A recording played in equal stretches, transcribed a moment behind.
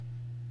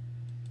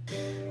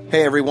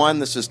Hey everyone,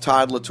 this is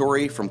Todd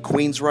Latore from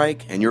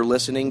Queensryche, and you're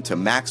listening to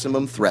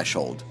Maximum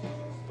Threshold.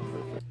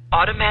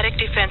 Automatic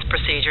defense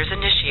procedures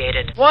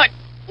initiated. What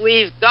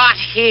we've got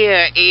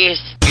here is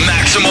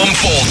maximum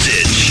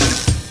voltage,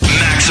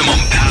 maximum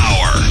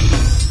power,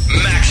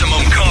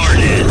 maximum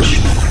carnage.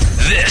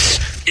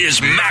 This is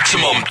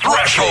Maximum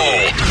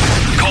Threshold.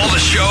 Call the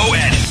show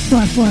at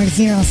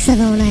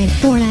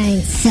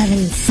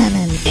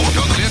 440-709-4977.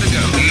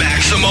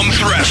 Maximum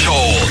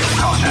Threshold.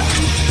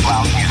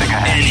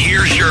 And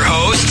here's your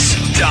hosts,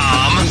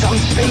 Dom. He's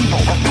unstable,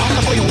 but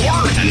possibly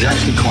worse. He's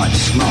actually quite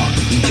smart.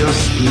 He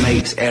just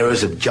makes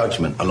errors of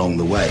judgment along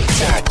the way.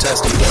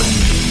 Testing one.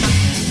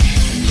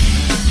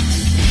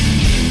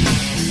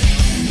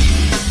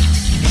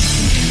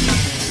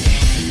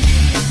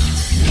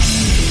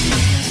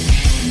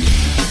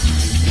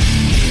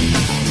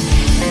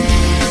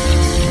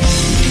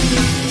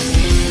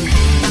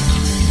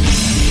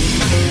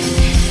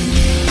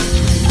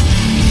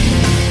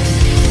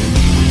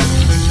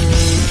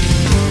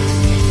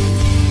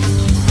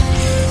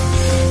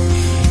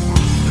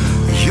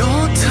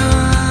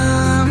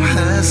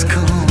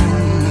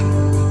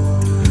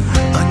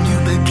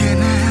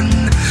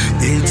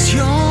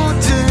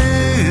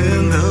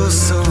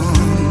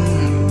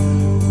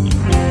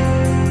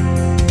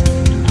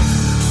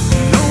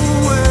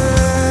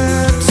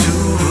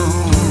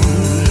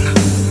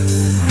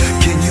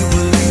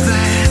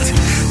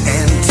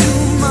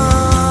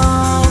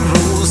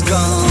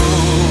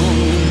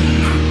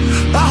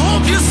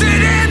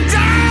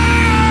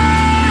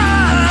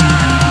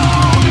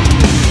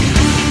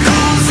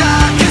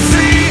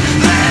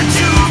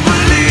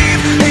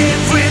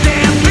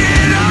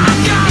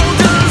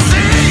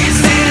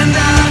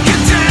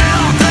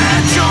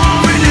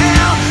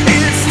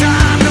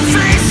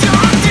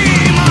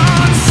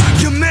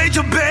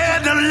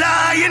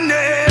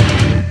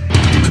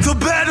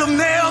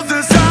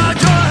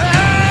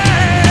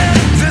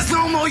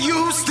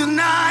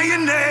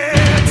 Denying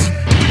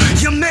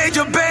it. You made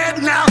your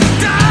bed, now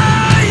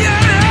die.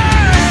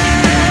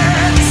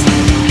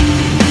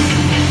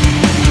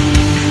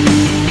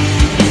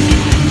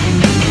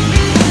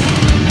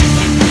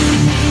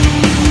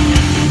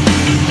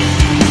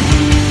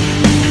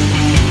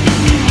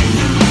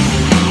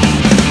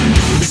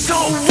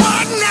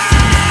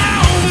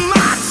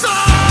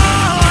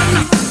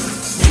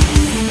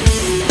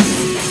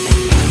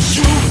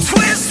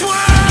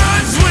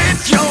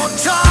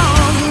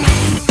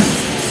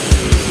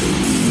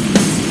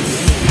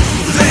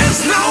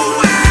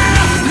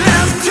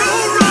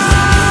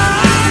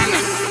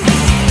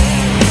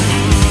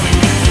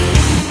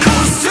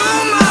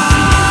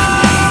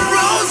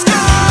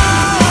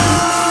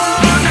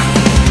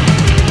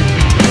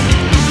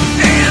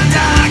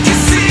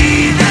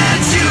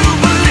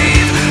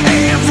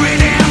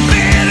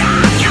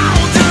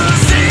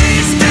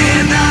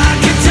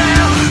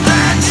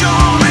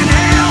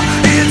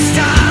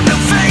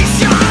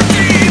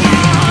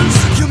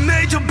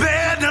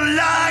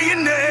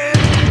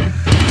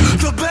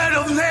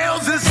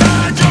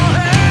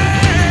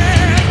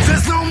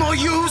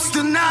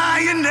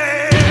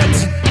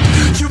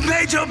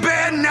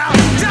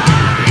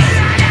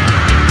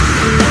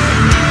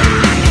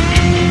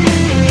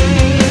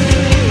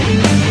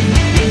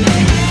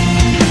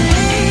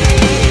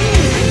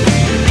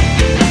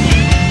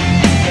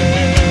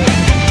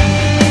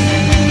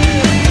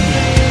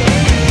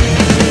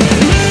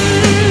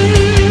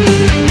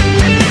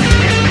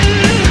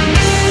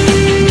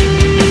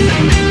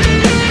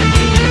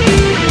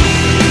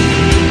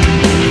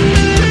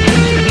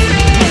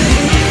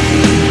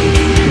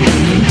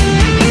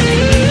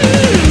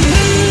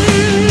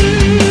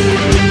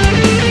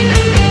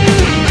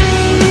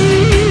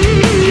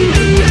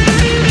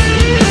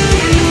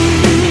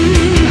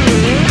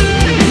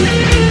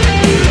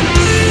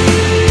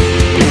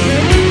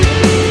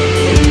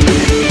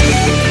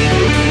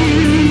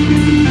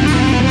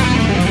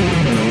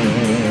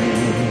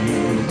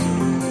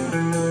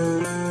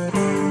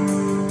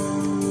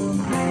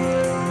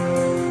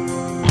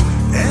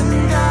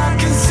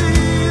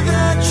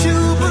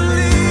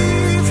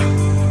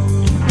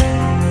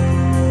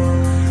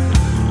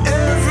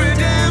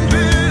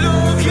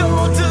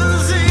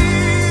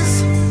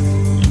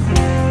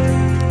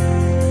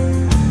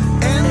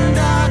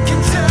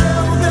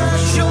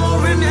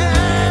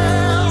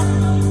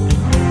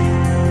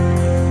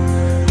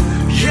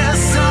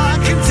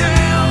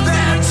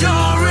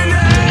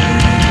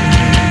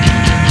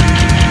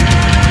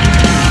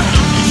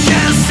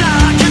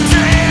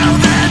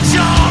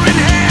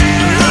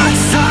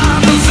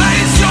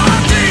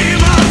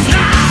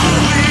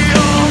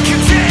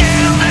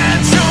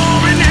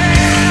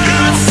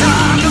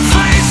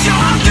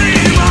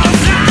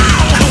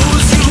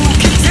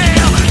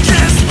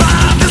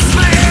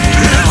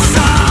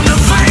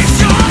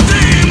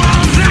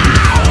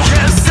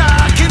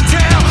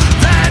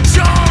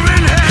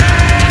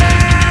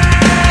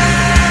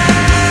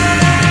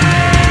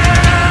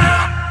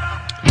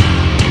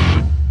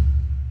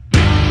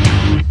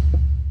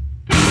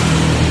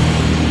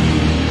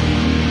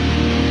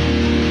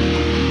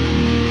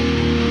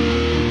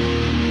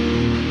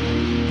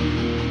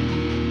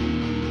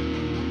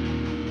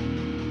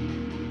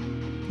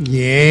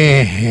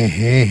 Yeah.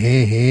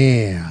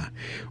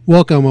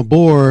 Welcome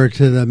aboard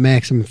to the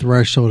Maximum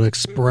Threshold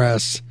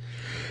Express.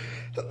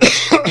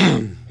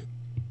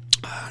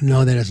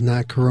 No, that is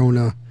not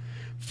Corona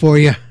for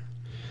you,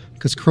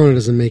 because Corona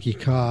doesn't make you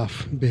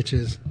cough,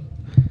 bitches.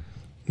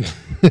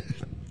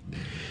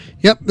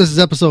 Yep, this is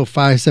episode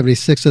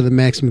 576 of the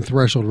Maximum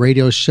Threshold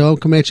Radio Show,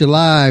 coming at you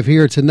live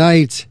here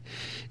tonight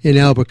in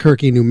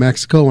Albuquerque, New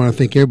Mexico. I want to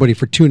thank everybody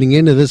for tuning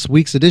in to this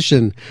week's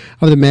edition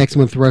of the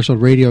Maximum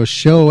Threshold Radio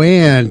Show.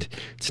 And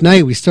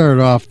tonight we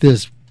started off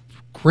this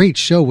great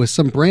show with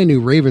some brand new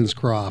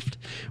Ravenscroft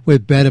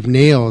with Bed of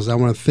Nails. I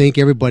want to thank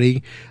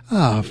everybody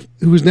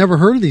who's never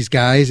heard of these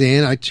guys,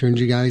 and I turned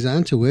you guys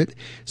onto it.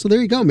 So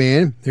there you go,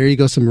 man. There you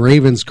go, some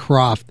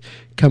Ravenscroft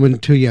coming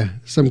to you,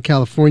 some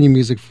California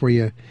music for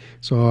you.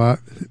 So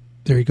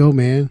there you go,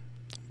 man.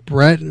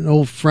 Brett, an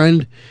old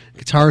friend,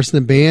 guitarist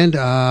in the band,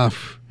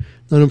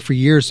 known him for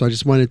years, so I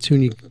just wanted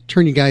to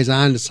turn you guys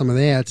on to some of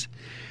that.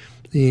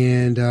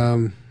 And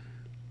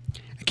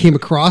I came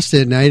across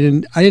it, and I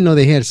didn't know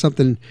they had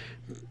something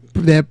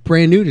that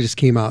brand new that just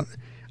came out.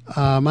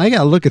 I got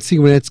to look and see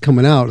when it's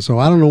coming out, so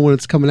I don't know when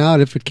it's coming out,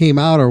 if it came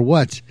out or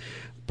what.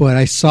 But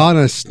I saw it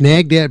and I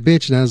snagged that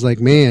bitch, and I was like,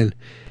 man,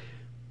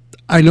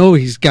 I know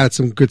he's got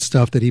some good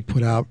stuff that he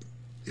put out,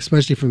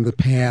 especially from the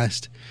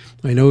past.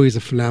 I know he's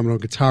a phenomenal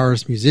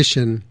guitarist,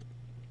 musician,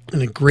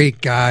 and a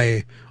great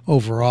guy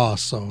overall.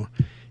 So,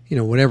 you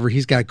know, whatever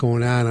he's got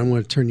going on, I'm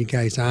going to turn you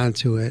guys on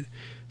to it.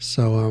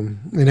 So,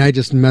 and I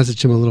just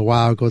messaged him a little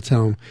while ago,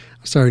 tell him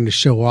I'm starting to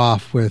show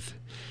off with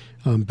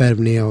Bed of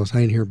Nails.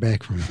 I didn't hear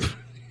back from him.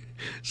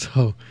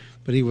 So,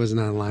 but he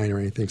wasn't online or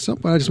anything. So,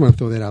 but I just want to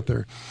throw that out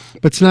there.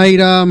 But tonight,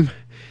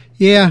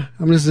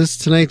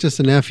 tonight's just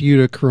an FU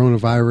to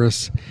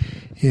coronavirus,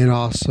 and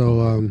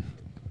also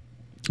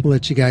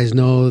let you guys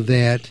know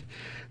that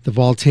the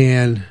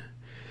Vultan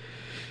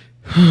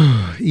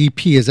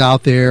EP is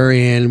out there,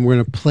 and we're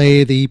going to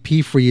play the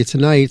EP for you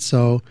tonight.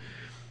 So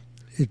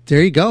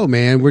there you go,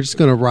 man. We're just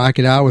going to rock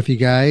it out with you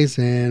guys,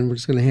 and we're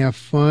just going to have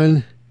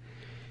fun,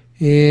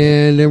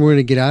 and then we're going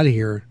to get out of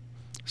here.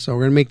 So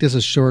we're going to make this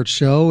a short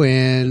show,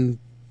 and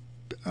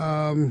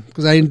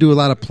because I didn't do a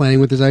lot of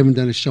planning with this, I haven't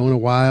done a show in a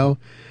while.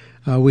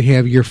 We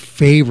have your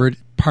favorite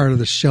part of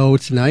the show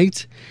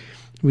tonight.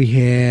 We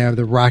have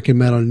the rock and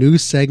metal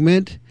news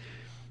segment.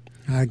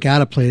 I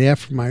gotta play that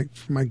for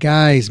my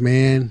guys,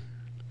 man.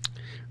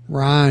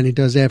 Ron, he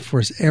does that for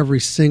us every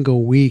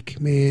single week,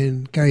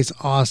 man. Guy's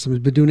awesome. He's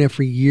been doing that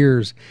for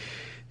years.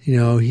 You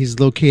know, he's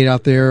located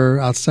out there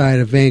outside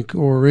of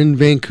in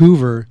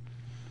Vancouver,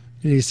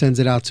 and he sends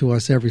it out to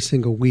us every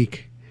single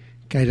week.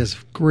 Guy does a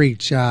great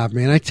job,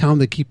 man. I tell him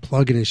to keep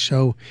plugging his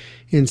show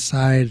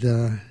inside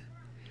the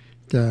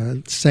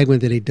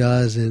segment that he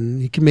does,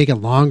 and he can make it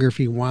longer if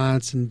he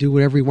wants and do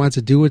whatever he wants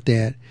to do with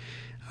that.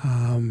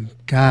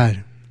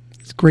 God,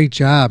 it's a great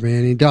job,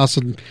 man. He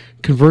also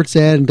converts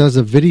that and does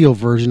a video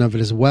version of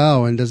it as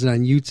well, and does it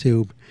on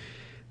YouTube.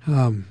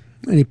 And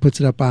he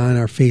puts it up on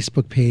our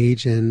Facebook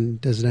page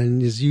and does it on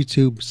his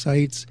YouTube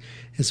sites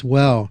as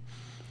well.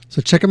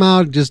 So check him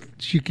out.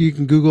 Just you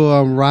can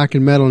Google rock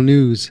and metal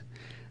news.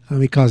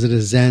 He calls it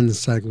a Zen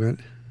segment.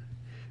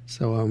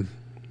 So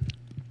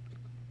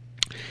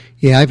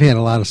yeah, I've had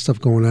a lot of stuff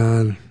going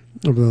on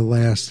over the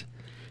last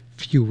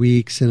few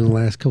weeks and the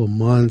last couple of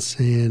months,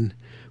 and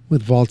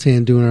with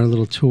Vultan doing our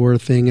little tour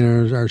thing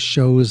and our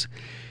shows,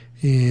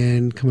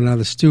 and coming out of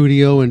the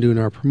studio and doing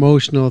our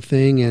promotional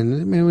thing,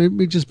 and man,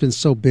 we've just been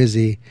so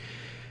busy.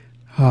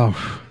 I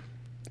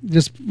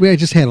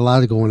just had a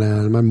lot going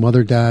on. My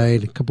mother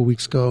died a couple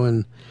weeks ago,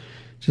 and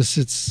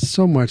it's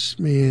so much,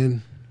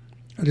 man.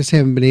 I just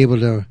haven't been able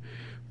to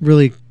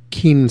really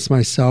keen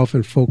myself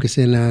and focus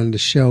in on the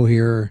show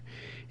here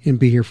and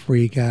be here for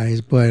you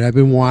guys, but I've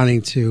been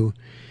wanting to,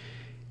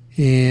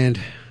 and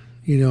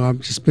you know, I've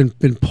just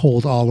been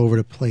pulled all over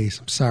the place.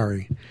 I'm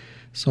sorry.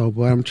 So,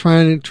 but I'm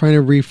trying to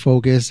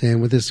refocus,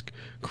 and with this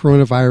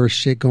coronavirus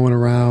shit going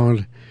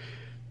around,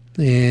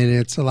 and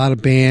it's a lot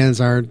of bands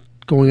aren't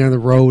going on the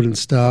road and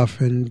stuff,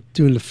 and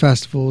doing the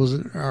festivals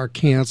are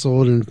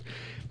canceled, and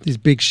these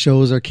big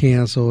shows are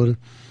canceled.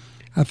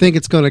 I think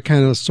it's going to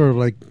kind of sort of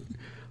like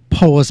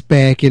pull us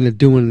back into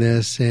doing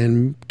this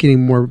and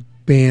getting more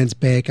bands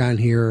back on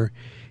here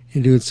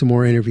and doing some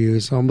more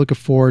interviews. So I'm looking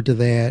forward to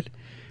that.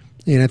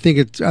 And I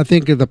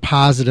think of the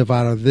positive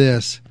out of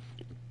this,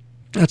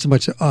 not so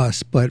much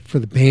us, but for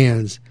the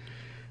bands,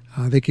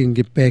 they can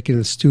get back in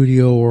the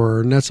studio,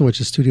 or not so much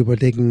the studio,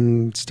 but they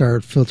can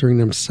start filtering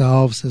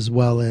themselves, as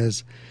well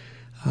as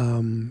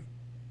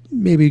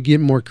maybe get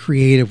more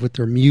creative with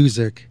their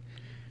music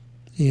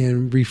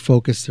and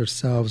refocus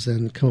themselves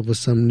and come up with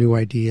some new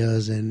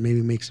ideas and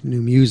maybe make some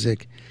new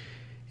music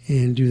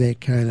and do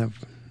that kind of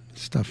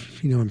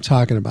stuff, you know what I'm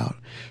talking about.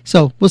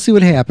 So we'll see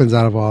what happens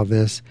out of all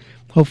this.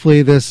 Hopefully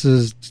it's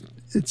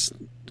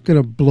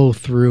going to blow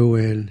through,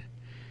 and,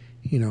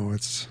 you know,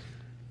 it's,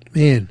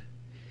 man,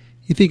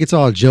 you think it's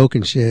all a joke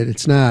and shit.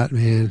 It's not,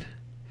 man.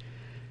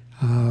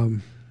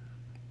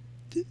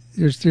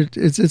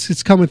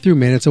 It's coming through,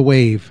 man. It's a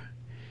wave.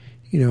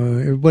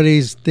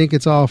 everybody's think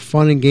it's all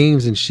fun and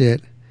games and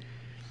shit.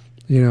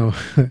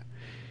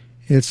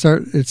 It's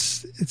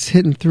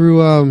hitting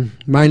through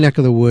my neck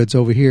of the woods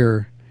over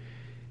here,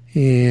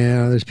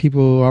 and there's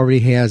people who already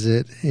has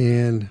it,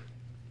 and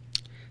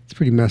it's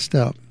pretty messed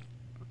up.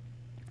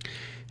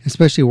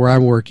 Especially where I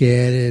work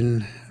at,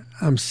 and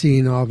I'm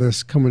seeing all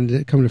this coming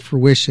to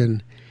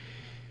fruition.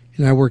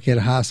 And I work at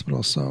a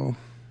hospital, so,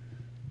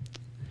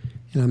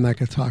 and I'm not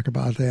going to talk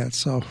about that.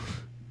 So,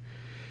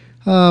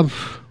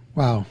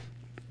 wow.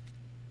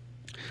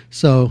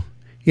 So,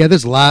 yeah,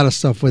 there's a lot of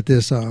stuff with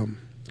this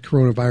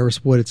coronavirus,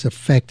 what it's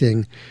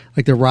affecting.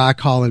 Like the Rock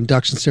Hall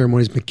induction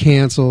ceremony has been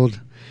canceled.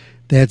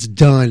 That's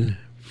done.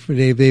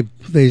 They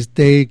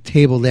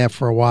tabled that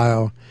for a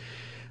while.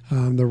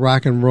 The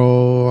Rock and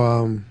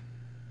Roll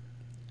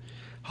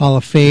Hall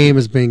of Fame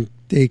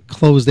they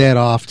closed that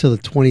off till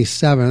the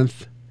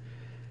 27th.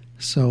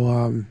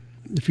 So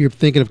if you're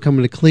thinking of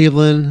coming to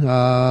Cleveland,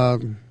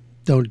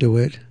 don't do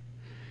it.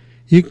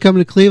 You can come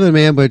to Cleveland,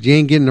 man, but you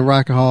ain't getting the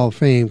Rock and Hall of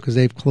Fame because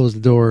they've closed the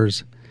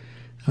doors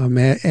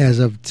as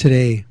of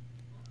today.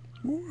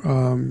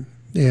 Yeah,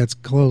 it's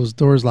closed.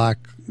 Doors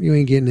locked. You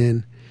ain't getting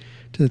in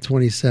to the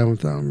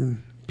 27th.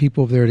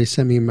 People over there, they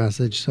sent me a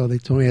message, so they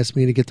asked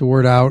me to get the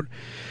word out.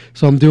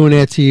 So I'm doing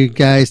that to you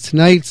guys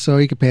tonight, so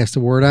you can pass the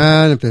word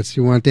on if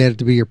you want that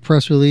to be your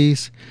press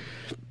release.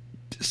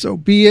 So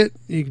be it.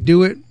 You can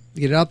do it.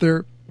 Get it out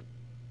there.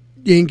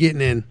 You ain't getting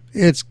in.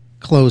 It's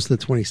closed the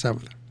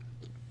 27th.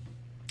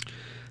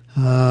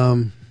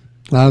 A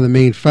lot of the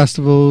main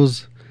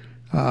festivals,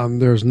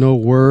 there's no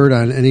word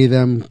on any of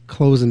them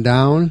closing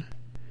down.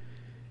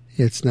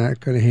 It's not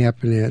going to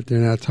happen yet. They're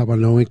not talking about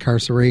no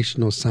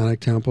incarceration, no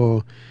Sonic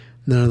Temple,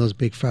 none of those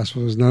big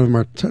festivals. None of them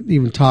are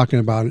even talking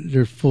about it.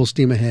 They're full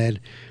steam ahead.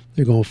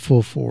 They're going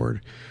full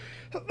forward.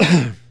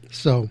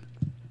 So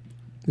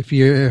if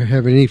you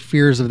have any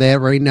fears of that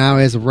right now,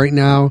 as of right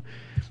now,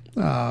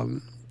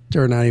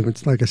 they're not even,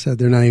 like I said,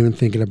 they're not even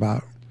thinking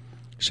about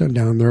shutting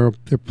down.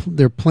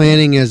 They're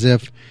planning as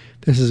if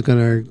this is going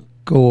to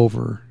go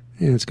over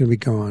and it's going to be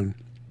gone.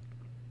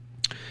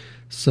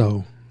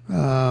 So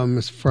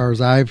as far as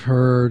I've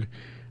heard,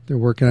 they're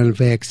working on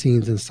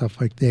vaccines and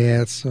stuff like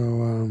that.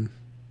 So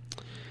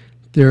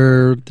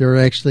there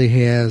actually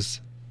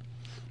has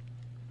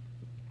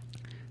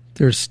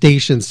there's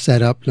stations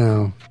set up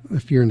now.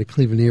 If you're in the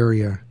Cleveland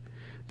area,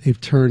 they've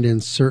turned in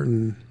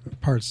certain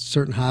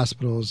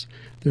hospitals.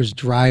 There's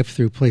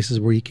drive-through places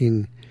where you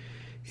can,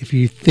 if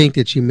you think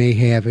that you may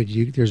have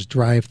it, there's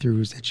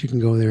drive-throughs that you can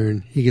go there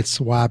and you get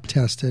swab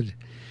tested.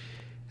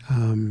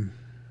 And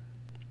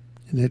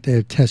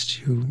they test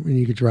you and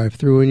you can drive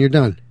through and you're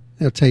done.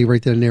 They'll tell you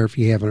right then and there if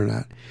you have it or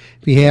not.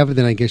 If you have it,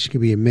 then I guess you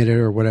can be admitted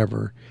or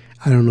whatever.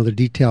 I don't know the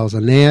details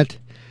on that.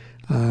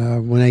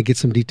 When I get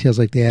some details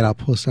like that, I'll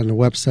post on the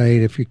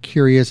website. If you're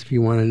curious, if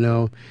you want to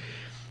know,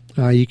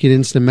 you can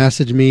instant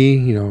message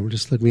me.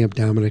 Just look me up,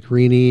 Dominic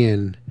Rini,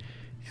 and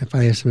if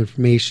I have some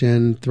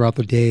information throughout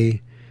the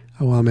day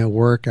while I'm at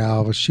work,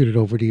 I'll shoot it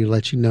over to you,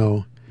 let you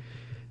know.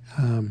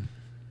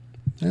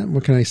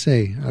 What can I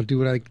say? I'll do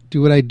what I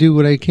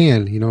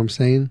can. You know what I'm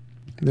saying?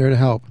 I'm there to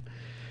help.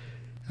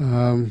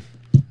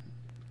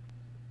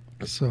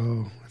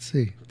 So let's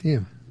see.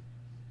 Damn.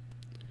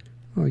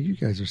 Oh, you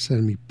guys are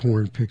sending me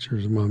porn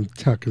pictures. I'm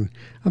talking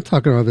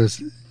about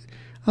this.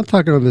 I'm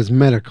talking about this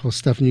medical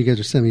stuff, and you guys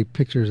are sending me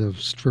pictures of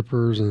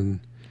strippers and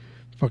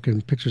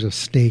fucking pictures of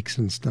steaks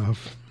and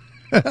stuff.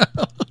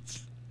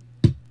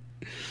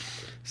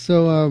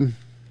 So,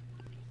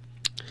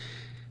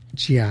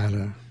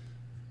 Giada.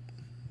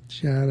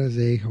 Giada's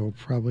a-hole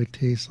probably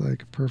tastes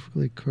like a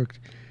perfectly cooked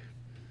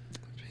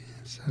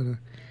pancetta,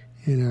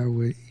 and I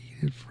would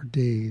eat it for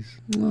days.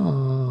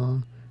 Aw,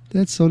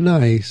 that's so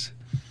nice.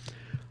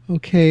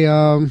 Okay,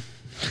 so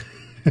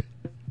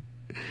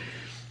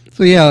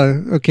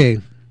yeah, okay.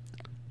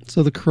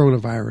 So the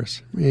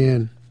coronavirus,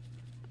 man.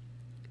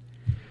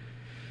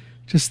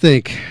 Just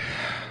think.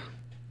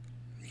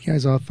 You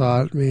guys all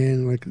thought,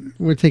 man, like, I'm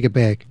going to take it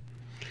back.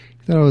 You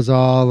thought it was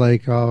all,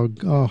 like, all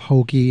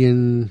hokey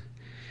and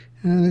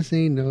this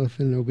ain't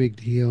nothing, no big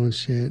deal and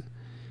shit.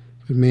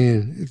 But,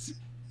 man,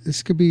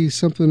 this could be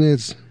something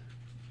that's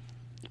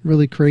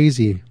really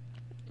crazy.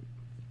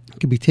 It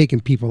could be taking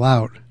people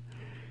out.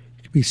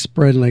 It could be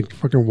spreading like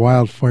fucking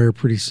wildfire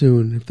pretty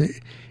soon.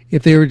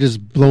 If they were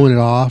just blowing it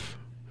off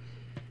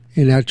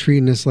and not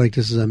treating this like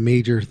this is a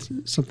major,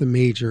 something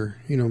major,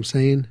 you know what I'm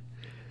saying?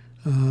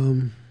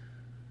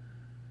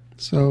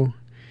 So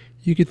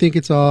you could think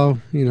it's all,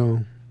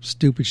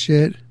 stupid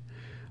shit,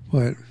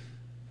 but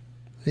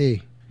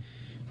hey,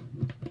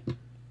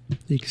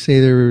 you could say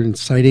they're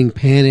inciting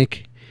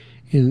panic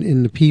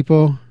in the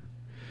people.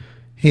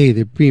 Hey,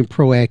 they're being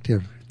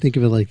proactive. Think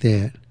of it like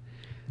that.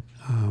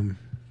 And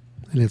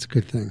that's a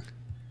good thing.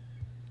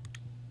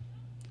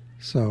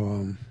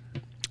 So,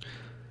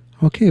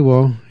 okay,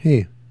 well,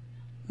 hey,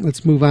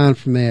 let's move on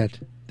from that.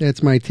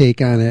 That's my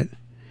take on it.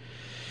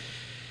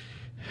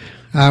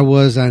 I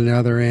was on the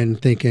other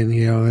end thinking,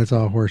 that's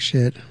all horse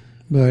shit.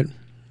 But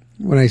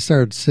when I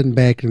started sitting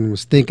back and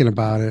was thinking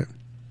about it,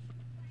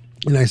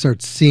 And I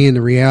started seeing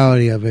the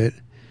reality of it.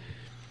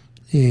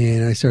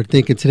 And I started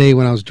thinking today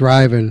when I was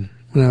driving,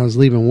 when I was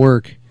leaving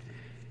work,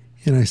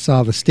 and I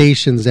saw the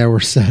stations that were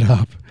set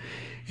up,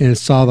 and I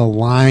saw the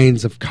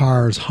lines of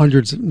cars,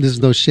 hundreds, this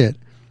is no shit,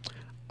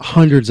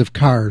 hundreds of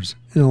cars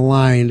in a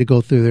line to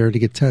go through there to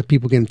get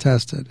people getting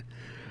tested.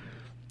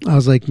 I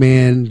was like,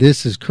 man,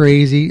 this is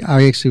crazy.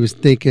 I actually was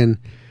thinking,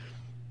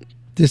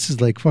 this is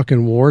like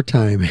fucking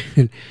wartime.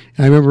 And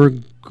I remember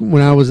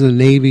when I was in the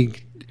Navy,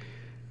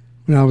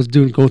 when I was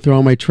going through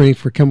all my training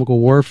for chemical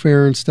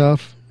warfare and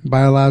stuff,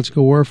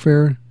 biological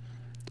warfare,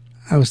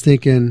 I was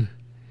thinking,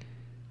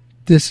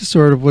 this is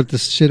sort of what the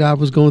shit I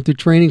was going through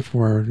training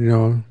for, you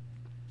know.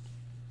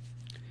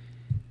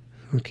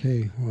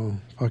 Okay, well,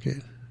 fuck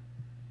it.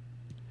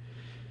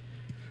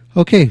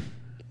 Okay,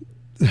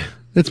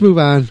 let's move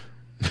on.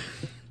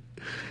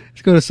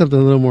 Let's go to something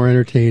a little more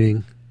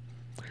entertaining.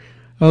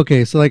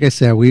 Okay, so like I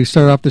said, we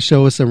started off the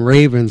show with some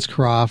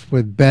Ravenscroft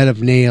with Bed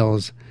of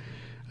Nails.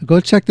 Go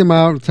check them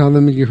out. Tell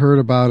them you heard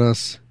about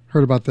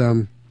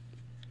them.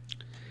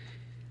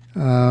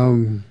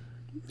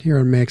 Here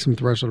on Maximum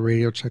Threshold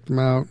Radio. Check them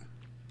out.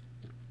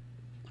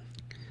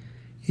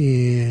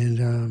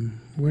 And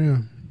we're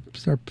going to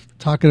start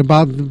talking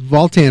about the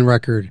Vultan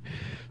record.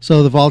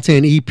 So the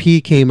Vultan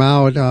EP came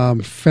out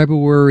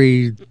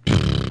February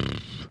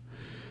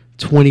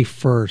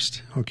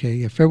 21st. Okay,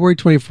 yeah, February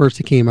 21st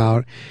it came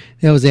out.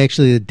 That was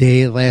actually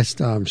the last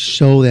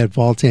show that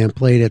Vultan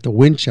played at the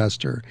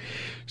Winchester.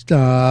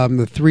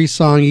 The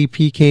 3-song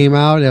EP came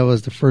out. That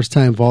was the first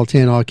time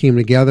Vultan all came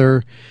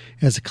together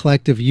as a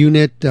collective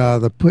unit.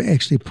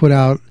 Actually put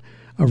out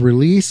a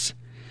release.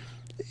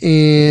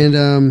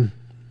 And,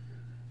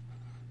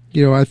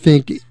 I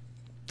think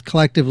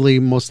collectively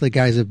most of the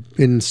guys have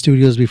been in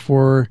studios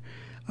before.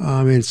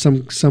 In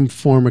some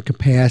form of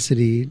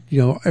capacity,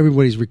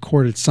 everybody's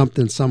recorded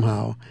something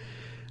somehow.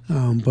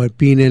 But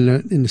being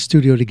in the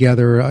studio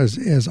together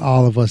as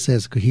all of us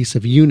as a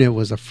cohesive unit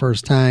was the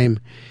first time.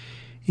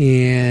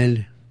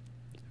 And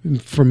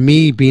for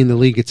me, being the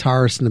lead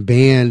guitarist in the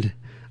band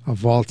of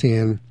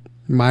Vultan,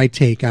 my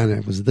take on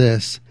it was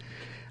this.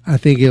 I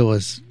think it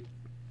was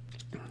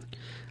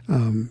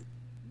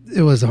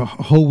a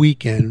whole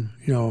weekend,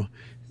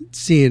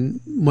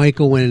 seeing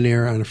Michael went in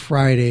there on a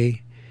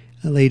Friday.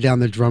 I laid down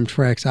the drum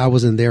tracks. I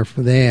wasn't there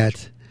for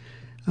that.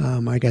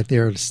 I got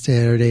there on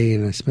Saturday,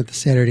 and I spent the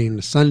Saturday and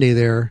the Sunday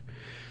there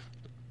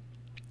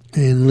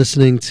and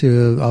listening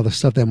to all the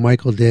stuff that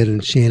Michael did,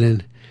 and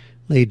Shannon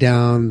laid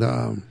down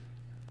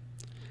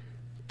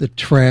the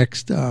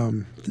tracks,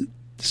 the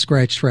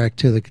scratch track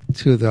to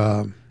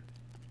the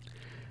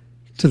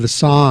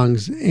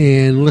songs,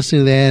 and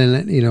listening to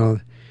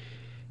that,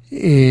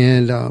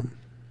 and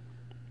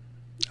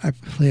I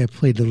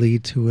played the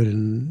lead to it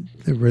and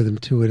the rhythm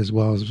to it as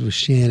well as with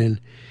Shannon.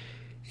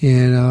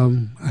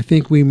 And I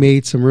think we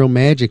made some real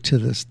magic to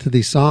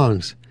these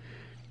songs.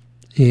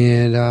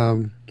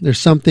 And there's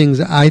some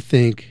things I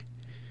think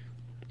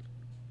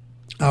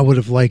I would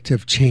have liked to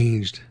have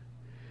changed.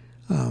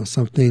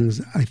 Some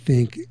things I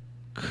think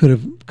could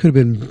have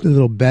been a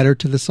little better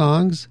to the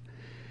songs.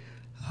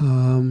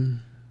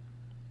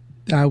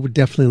 I would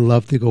definitely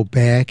love to go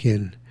back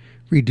and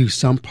redo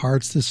some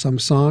parts to some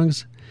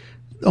songs.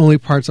 The only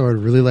parts I would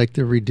really like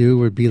to redo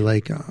would be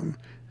like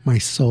my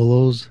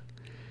solos,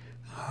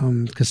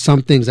 because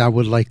some things I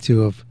would like to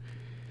have.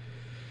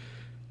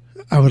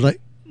 I would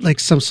like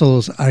some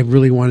solos. I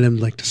really wanted them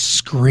like to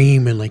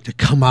scream and like to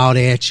come out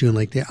at you, and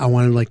like I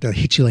wanted like to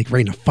hit you like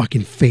right in the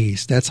fucking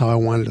face. That's how I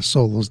wanted the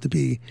solos to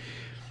be.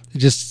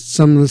 Just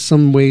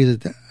some ways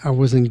that I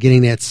wasn't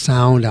getting that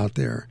sound out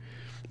there.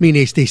 I mean,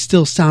 they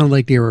still sounded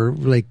like they were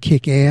like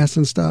kick ass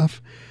and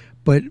stuff,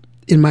 but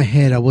in my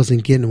head I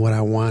wasn't getting what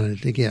I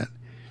wanted to get.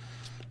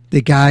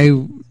 The guy,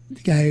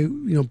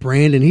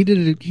 Brandon, he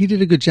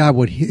did a good job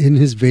in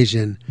his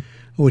vision,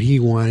 what he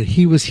wanted.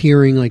 He was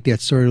hearing like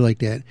that sort of like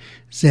that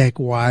Zakk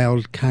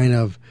Wylde kind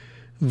of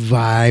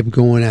vibe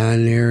going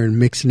on there, and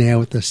mixing that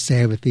with the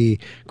Sabbathy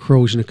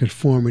corrosion of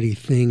conformity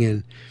thing,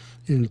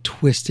 and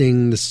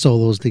twisting the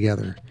solos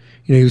together.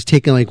 He was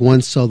taking like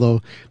one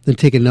solo, then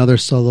take another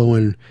solo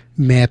and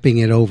mapping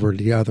it over to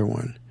the other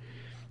one.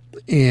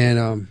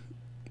 And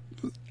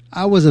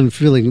I wasn't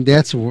feeling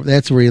that's where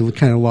he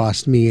kind of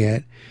lost me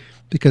at.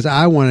 Because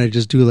I want to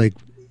just do like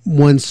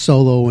one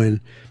solo and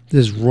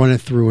just run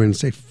it through and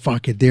say,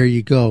 fuck it, there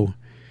you go.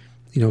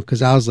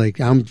 Because I was like,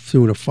 I'm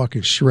doing a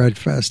fucking shred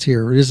fest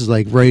here. This is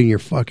like right in your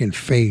fucking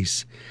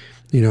face.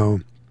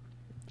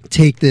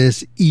 Take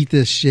this, eat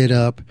this shit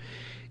up,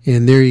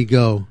 and there you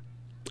go.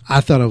 I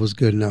thought it was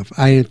good enough.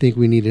 I didn't think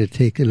we needed to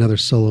take another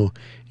solo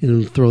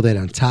and throw that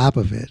on top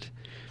of it.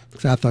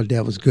 Because I thought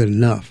that was good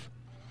enough.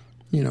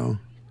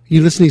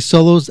 You listen to these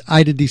solos,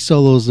 I did these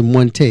solos in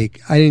one take.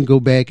 I didn't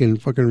go back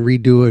and fucking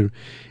redo it.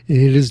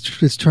 And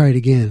let's try it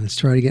again. Let's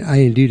try it again. I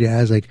didn't do that.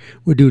 I was like,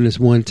 we're doing this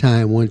one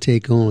time, one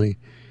take only.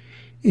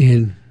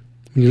 And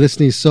when you listen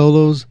to these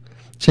solos,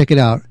 check it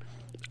out.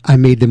 I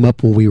made them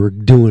up when we were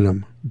doing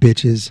them,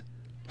 bitches.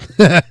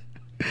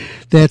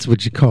 That's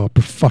what you call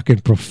a fucking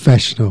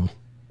professional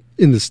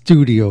in the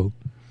studio.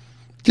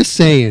 Just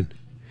saying.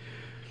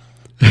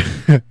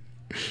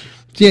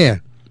 Yeah,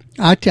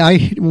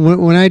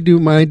 when I do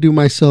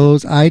my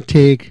solos, I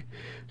take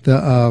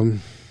the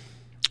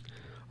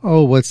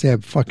what's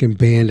that fucking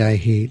band I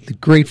hate? The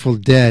Grateful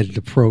Dead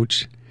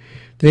approach.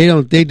 They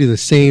do the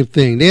same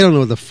thing. They don't know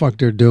what the fuck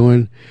they're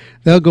doing.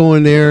 They'll go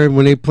in there and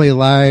when they play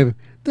live,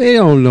 they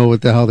don't know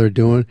what the hell they're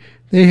doing.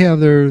 They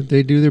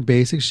do their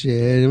basic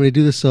shit, and when they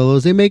do the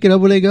solos, they make it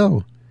up when they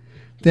go.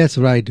 That's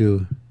what I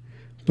do.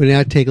 But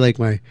I take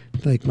my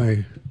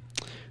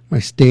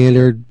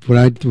standard what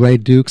I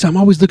do, because I'm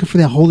always looking for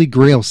that holy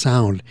grail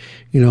sound.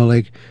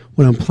 Like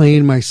when I'm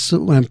playing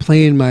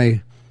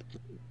the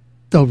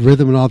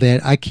rhythm and all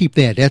that, I keep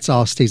that. That's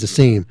all stays the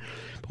same.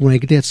 But when I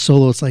get that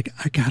solo, it's like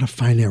I gotta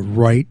find that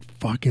right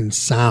fucking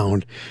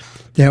sound.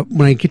 That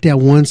when I get that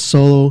one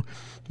solo,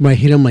 when I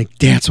hit them, like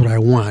that's what I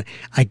want.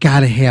 I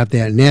gotta have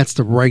that, and that's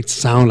the right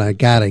sound I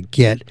gotta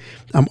get.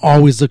 I'm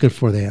always looking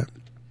for that.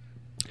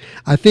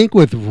 I think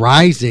with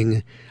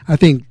Rising, I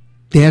think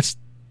that's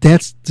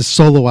the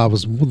solo I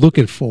was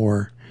looking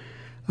for.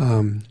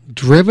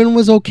 Driven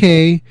was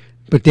okay,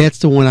 but that's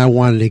the one I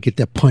wanted to get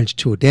that punch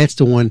to it. That's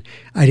the one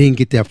I didn't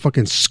get that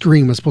fucking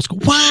scream. I was supposed to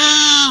go,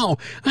 wow,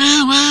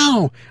 ow,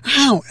 ow,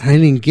 ow. I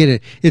didn't get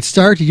it. It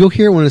started, you'll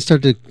hear it when I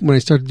start to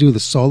do the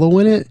solo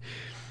in it.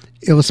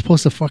 It was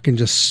supposed to fucking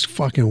just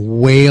fucking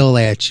wail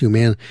at you,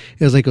 man.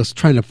 It was like it was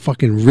trying to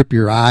fucking rip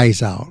your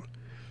eyes out.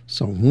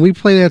 So when we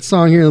play that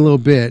song here in a little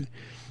bit,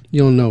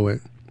 you'll know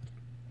it.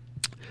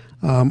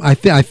 I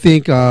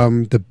think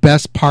the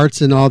best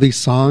parts in all these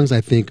songs, I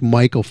think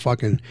Michael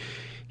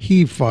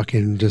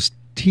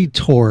he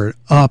tore it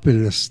up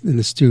in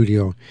the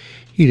studio.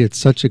 He did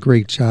such a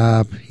great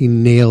job. He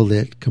nailed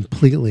it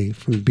completely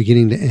from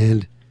beginning to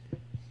end.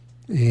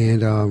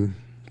 And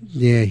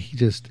yeah, he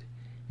just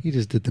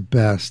did the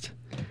best.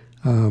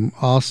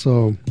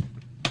 Also,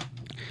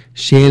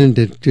 Shannon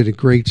did a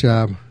great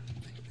job.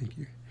 Thank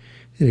you.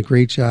 Did a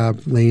great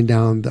job laying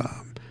down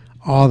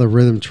all the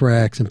rhythm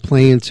tracks and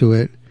playing to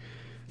it.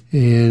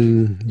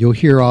 And you'll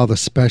hear all the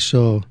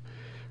special,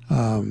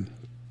 the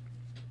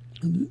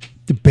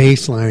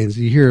bass lines.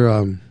 You hear,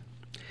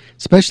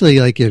 especially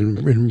like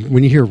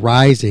when you hear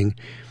Rising,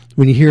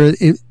 when you hear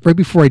it, right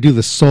before I do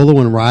the solo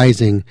in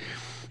Rising,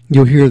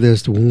 you'll hear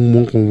this.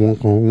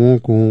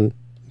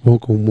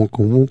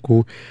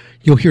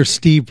 You'll hear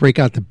Steve break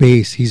out the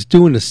bass. He's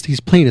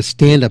playing a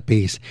stand-up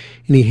bass,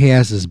 and he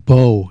has his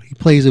bow. He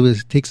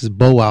takes his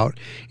bow out,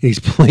 and he's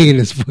playing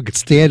his fucking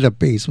stand-up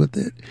bass with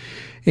it.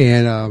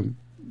 And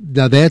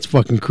now that's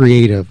fucking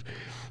creative.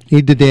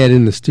 He did that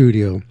in the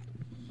studio.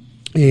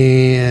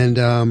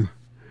 And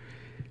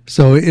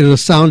so it'll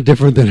sound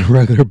different than a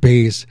regular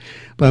bass.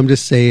 But I'm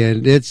just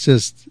saying, it's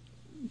just,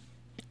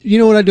 you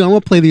know what I do? I'm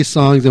going to play these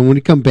songs, and when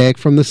we come back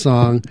from the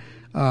song,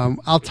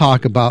 I'll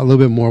talk about a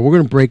little bit more. We're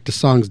going to break the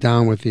songs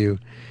down with you.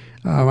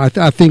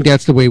 I think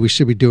that's the way we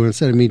should be doing,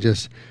 instead of me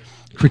just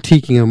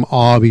critiquing them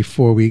all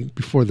before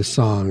the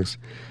songs.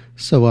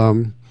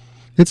 So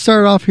let's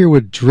start off here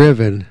with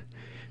Driven.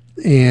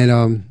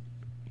 And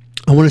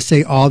I want to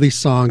say all these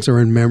songs are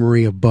in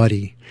memory of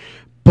Buddy.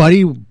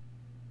 Buddy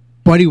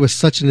was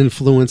such an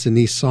influence in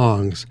these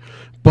songs.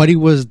 Buddy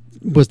was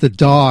the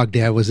dog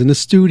that was in the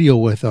studio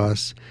with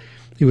us.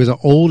 He was an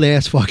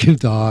old-ass fucking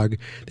dog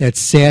that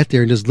sat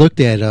there and just looked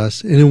at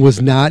us and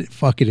was not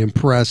fucking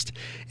impressed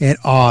at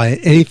all at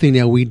anything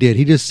that we did.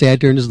 He just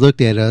sat there and just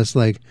looked at us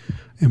like,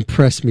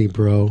 impress me,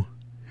 bro.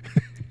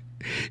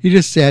 He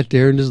just sat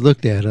there and just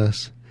looked at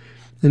us.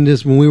 And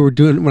just when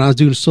I was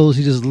doing solos,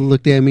 he just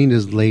looked at me and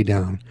just lay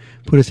down,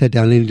 put his head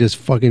down, and he just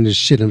fucking just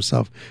shit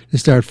himself.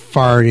 Just started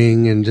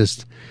farting and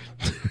just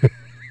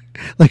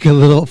like a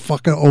little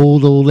fucking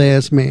old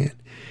ass man.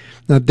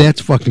 Now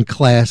that's fucking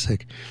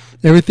classic.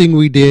 Everything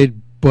we did,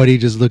 Buddy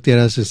just looked at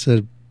us and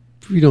said,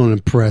 "You don't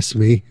impress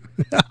me."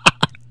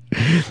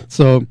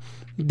 So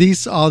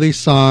all these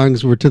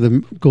songs were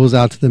goes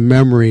out to the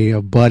memory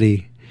of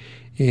Buddy,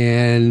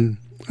 and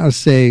I'll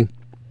say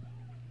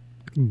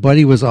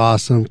Buddy was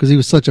awesome because he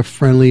was such a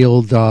friendly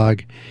old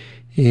dog,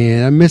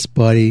 and I miss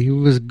Buddy. He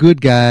was a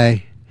good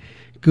guy,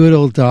 good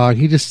old dog.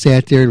 He just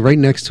sat there right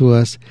next to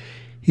us.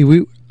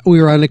 We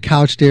were on the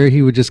couch there.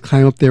 He would just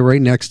climb up there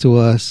right next to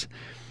us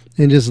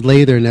and just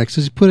lay there next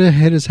to us. Just put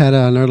his head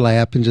on our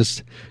lap and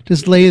just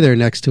lay there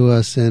next to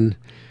us and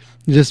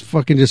just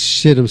fucking just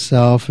shit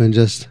himself and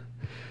just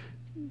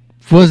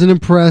wasn't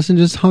impressed and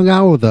just hung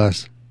out with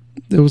us.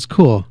 It was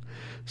cool.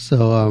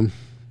 So,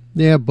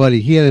 yeah,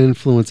 Buddy, he had an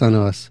influence on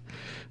us.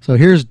 So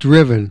here's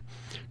Driven.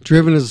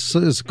 Driven is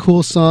a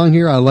cool song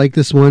here. I like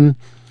this one.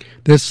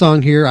 This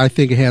song here, I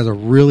think it has a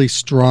really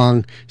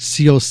strong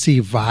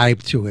COC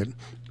vibe to it.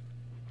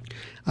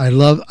 I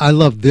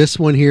love this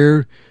one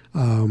here,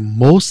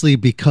 mostly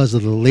because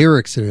of the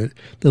lyrics in it.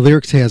 The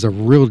lyrics has a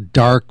real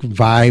dark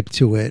vibe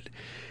to it,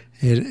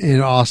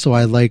 and also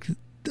I like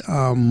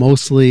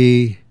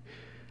mostly.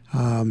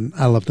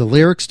 I love the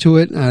lyrics to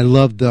it, and I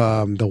love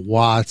the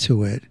wah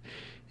to it.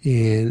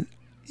 And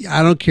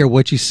I don't care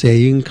what you say.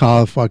 You can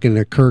call it fucking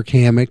a Kirk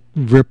Hammett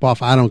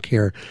ripoff. I don't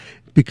care.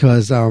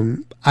 because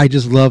I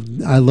love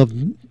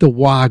the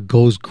wah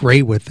goes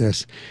great with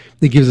this.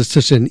 It gives us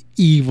such an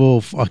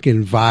evil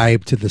fucking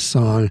vibe to the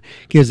song.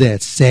 Gives that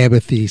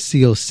Sabbathy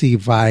COC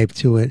vibe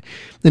to it,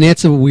 and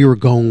that's what we were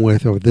going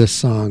with over this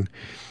song.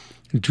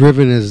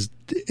 Driven is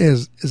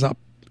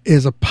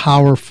a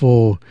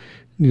powerful,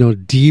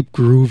 deep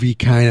groovy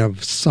kind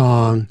of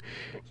song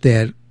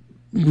that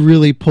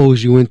really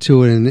pulls you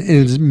into it, and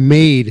is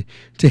made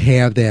to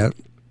have that,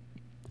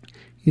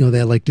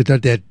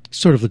 that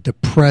sort of a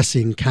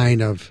depressing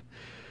kind of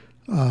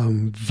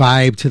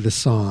vibe to the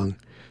song.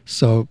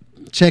 So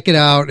check it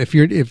out. If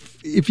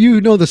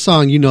you know the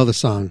song, you know the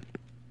song.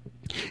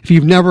 If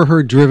you've never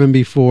heard Driven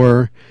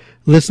before,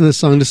 listen to the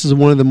song. This is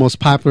one of the most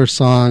popular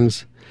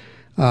songs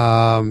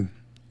that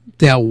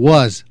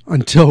was,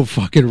 until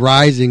fucking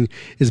Rising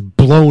is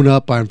blown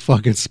up on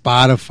fucking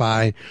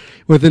Spotify.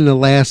 Within the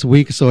last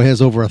week or so, it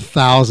has over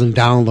 1,000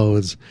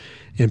 downloads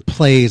and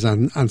plays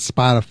on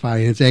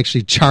Spotify, and it's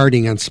actually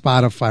charting on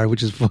Spotify,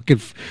 which is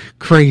fucking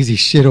crazy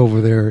shit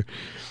over there.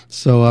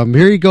 So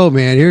here you go,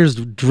 man. Here's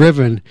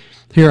Driven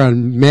here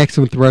on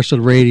Maximum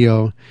Threshold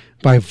Radio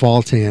by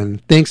Vultan.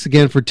 Thanks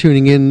again for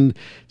tuning in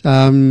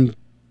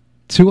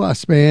to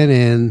us, man.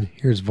 And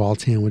here's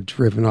Vultan with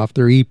Driven off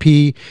their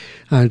EP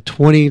on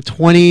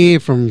 2020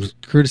 from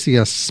courtesy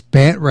of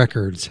Spat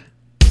Records.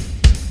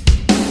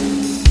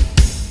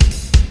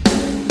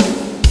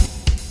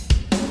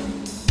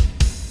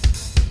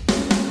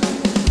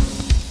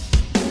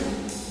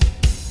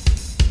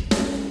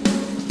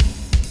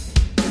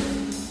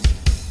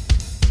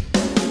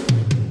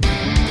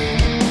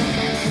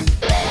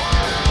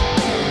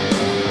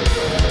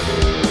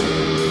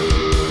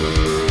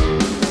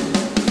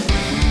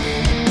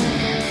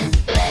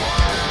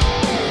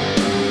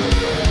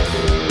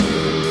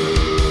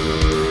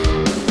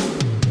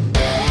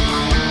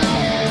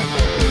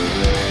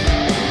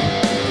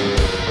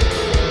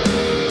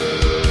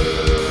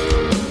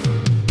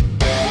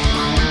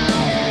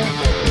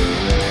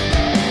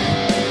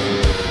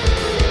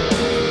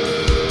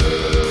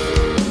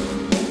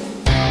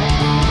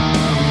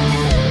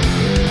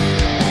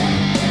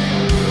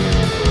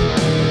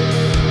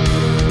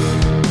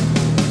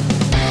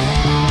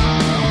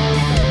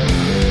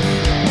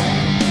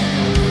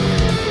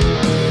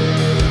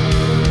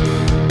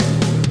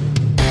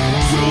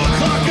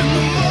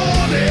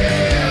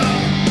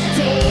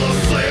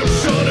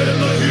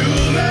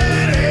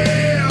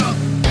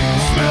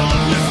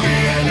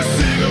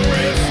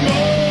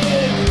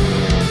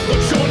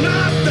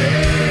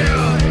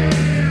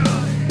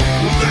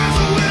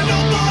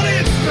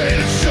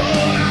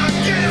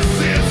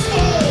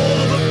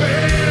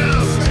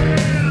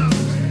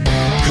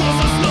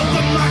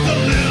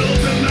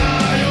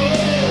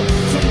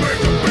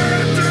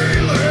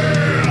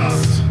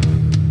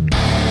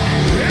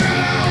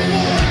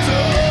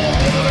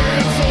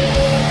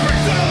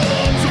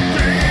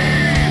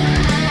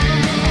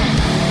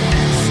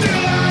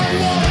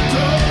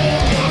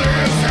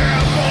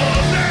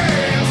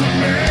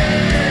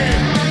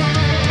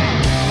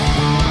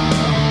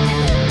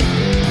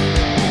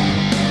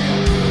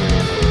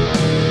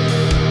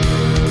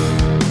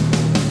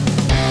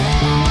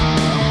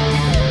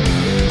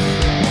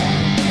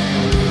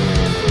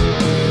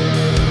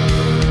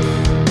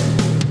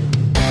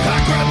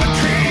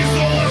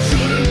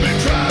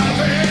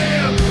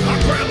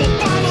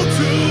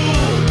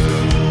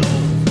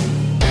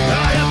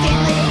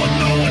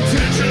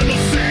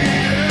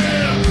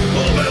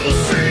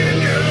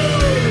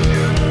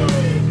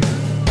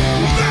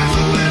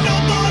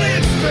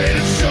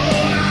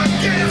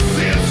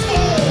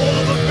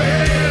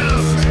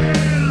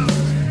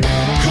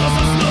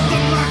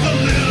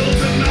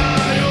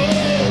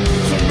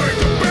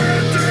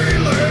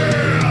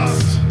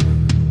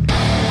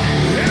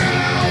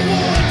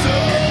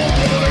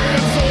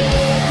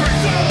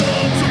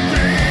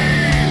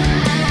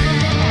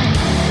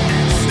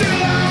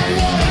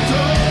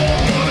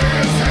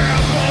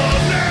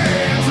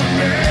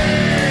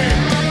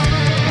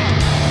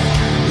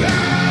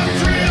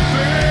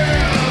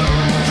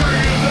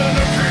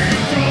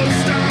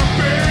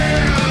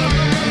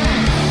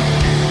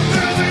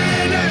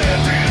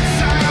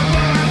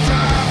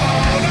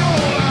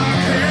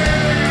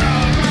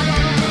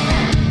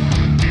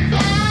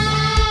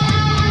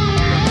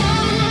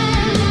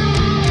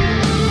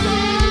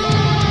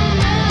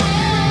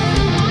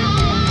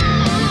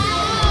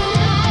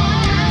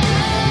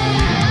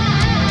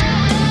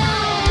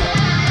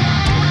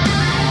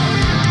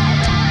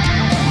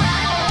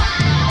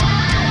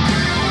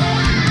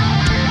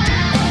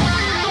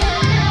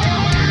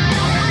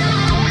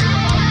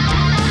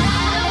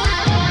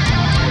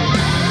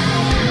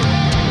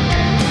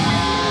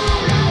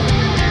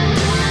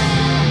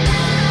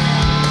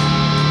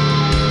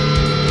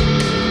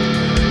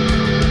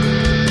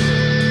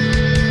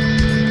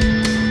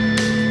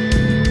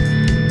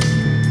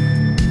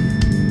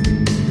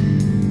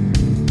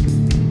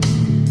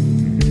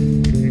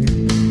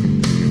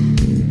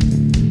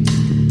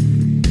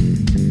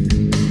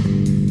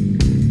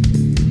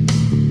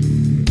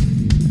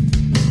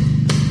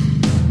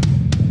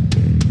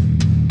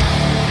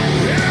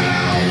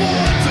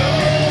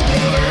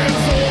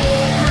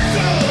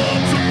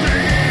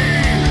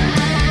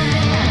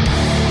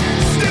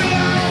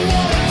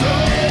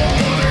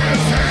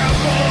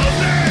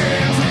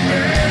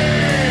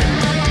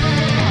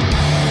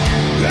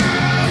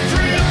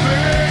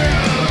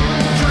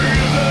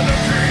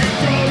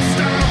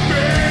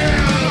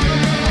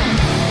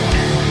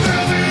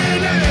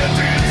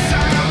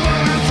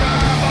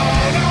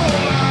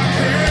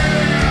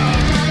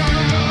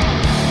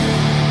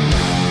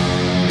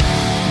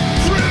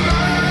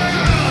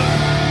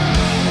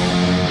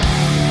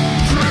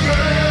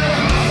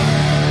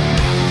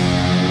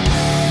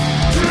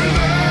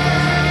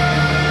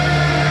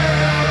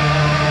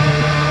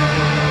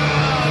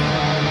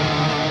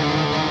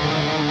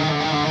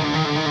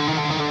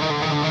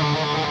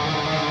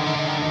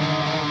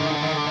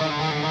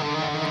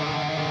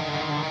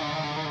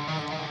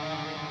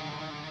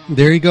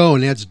 There you go,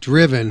 and that's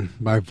Driven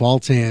by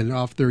Vultan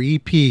off their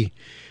EP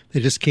that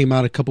just came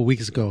out a couple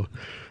weeks ago.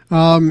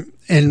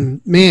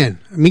 And man,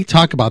 me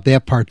talk about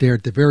that part there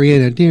at the very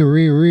end.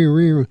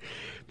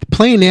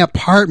 Playing that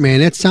part,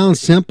 man, that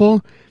sounds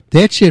simple.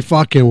 That shit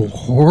fucking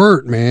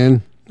hurt,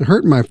 man. It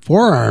hurt my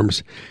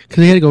forearms because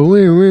they had to go.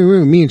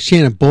 Me and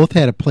Shannon both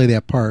had to play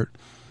that part,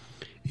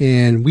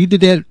 and we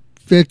did that.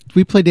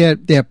 We played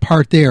that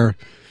part there,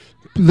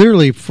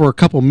 literally for a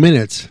couple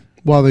minutes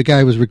while the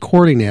guy was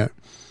recording that.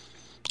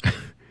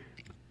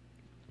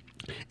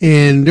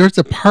 And there's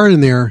a part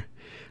in there.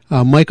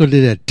 Michael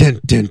did a dun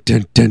dun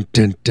dun dun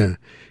dun dun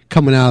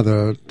coming out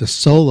of the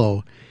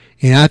solo,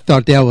 and I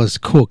thought that was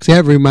cool because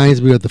that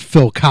reminds me of the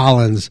Phil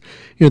Collins,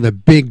 the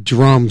big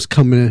drums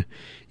coming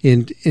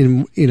in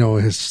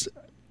his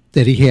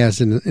that he has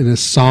in his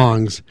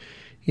songs.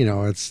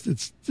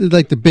 It's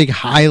like the big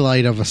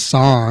highlight of a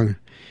song,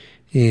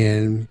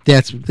 and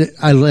that's what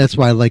I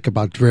like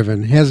about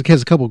Driven. It has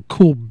a couple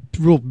cool,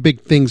 real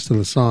big things to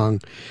the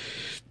song.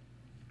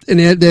 And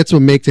that's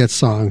what makes that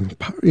song,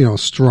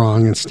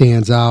 strong and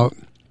stands out.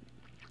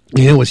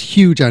 And it was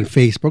huge on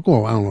Facebook.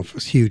 Well, I don't know if it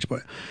was huge,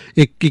 but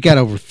it got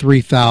over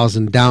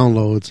 3,000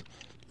 downloads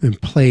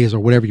and plays or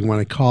whatever you want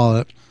to call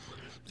it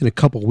in a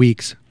couple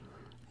weeks,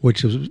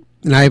 and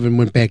I haven't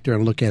went back there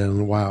and looked at it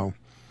in a while.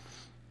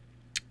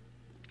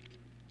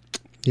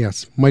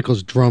 Yes,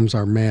 Michael's drums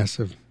are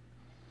massive.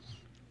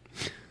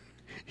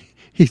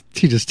 he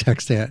just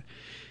texted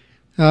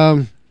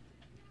that.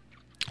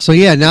 So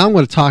yeah, now I'm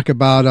going to talk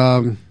about,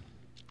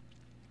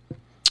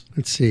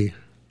 let's see.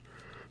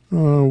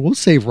 We'll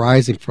save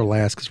Rising for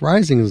last because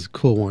Rising is a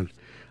cool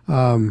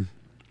one.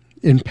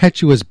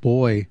 Impetuous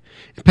Boy.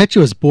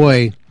 Impetuous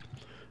Boy,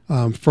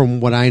 from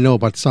what I know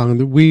about the song,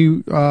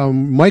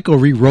 Michael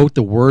rewrote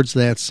the words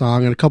of that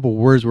song, and a couple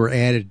words were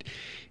added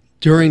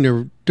during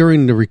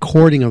the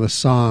recording of the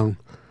song.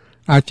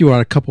 I threw out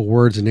a couple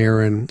words in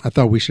there, and I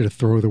thought we should have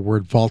thrown the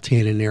word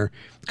Vultan in there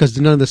because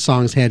none of the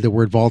songs had the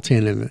word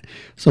Vultan in it.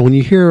 So when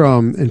you hear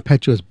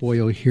Impetuous Boy,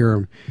 you'll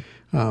hear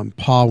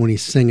Paul when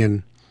he's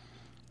singing.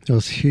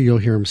 You'll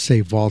hear him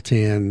say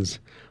Vultans,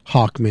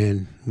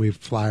 Hawkman, we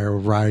fly or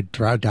ride,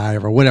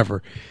 dive, or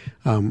whatever.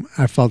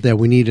 I felt that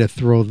we needed to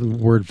throw the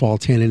word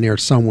Vultan in there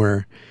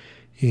somewhere,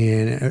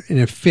 and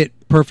it fit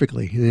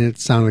perfectly, and it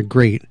sounded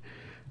great.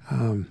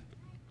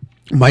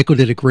 Michael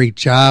did a great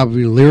job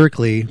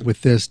lyrically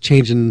with this,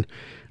 changing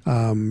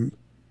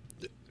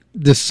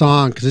this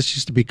song because this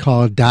used to be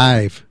called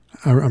Dive.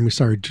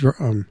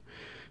 Drive.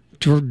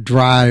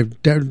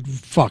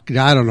 Fuck,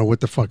 I don't know what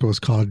the fuck it was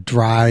called,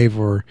 Drive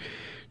or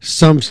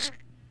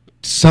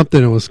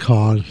something it was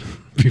called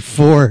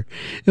before.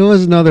 It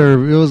was an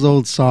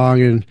old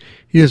song, and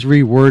he just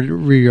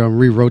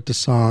rewrote the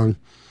song,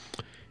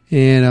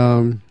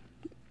 and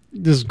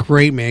this is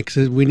great, man,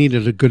 because we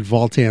needed a good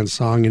Vultan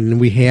song, and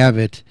we have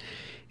it.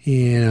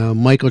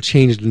 And Michael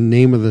changed the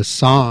name of the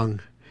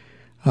song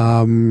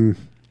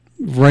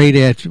right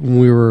at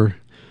when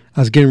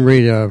I was getting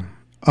ready to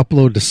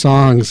upload the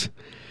songs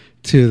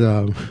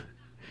to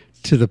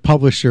the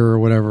publisher or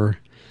whatever,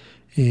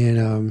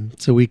 and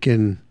so we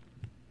can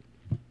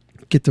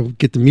get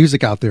the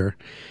music out there.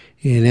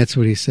 And that's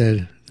what he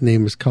said. The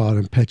name is called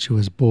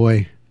Impetuous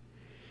Boy.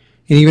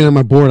 And even on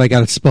my board, I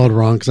got it spelled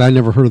wrong because I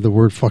never heard of the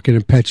word fucking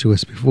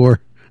impetuous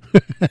before.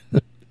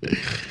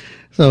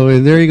 So,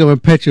 and there you go,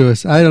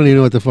 impetuous. I don't even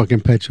know what the fuck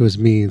impetuous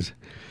means.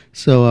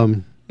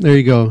 So, there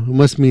you go. It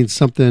must mean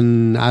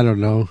something, I don't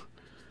know.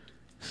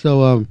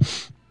 So,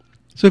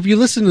 so if you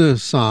listen to the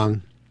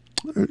song,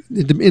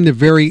 in the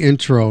very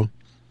intro,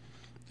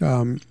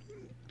 if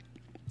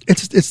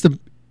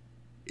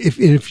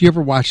you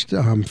ever watched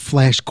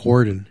Flash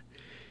Gordon,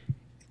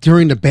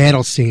 during the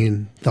battle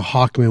scene, the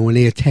Hawkmen, when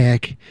they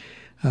attack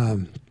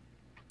the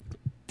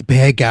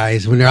bad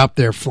guys, when they're up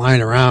there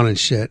flying around and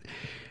shit,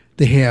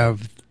 they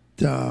have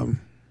the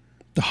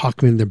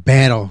Hawkmen,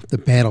 the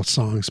battle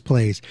songs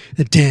plays,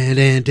 the dan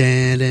dan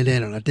dan dan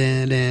dan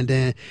dan dan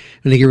dan,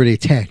 when they get ready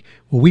to attack.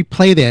 Well, we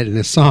play that in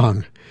a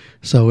song,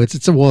 so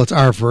it's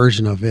our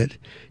version of it.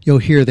 You'll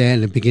hear that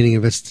in the beginning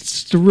of it.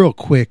 It's real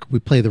quick. We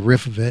play the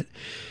riff of it,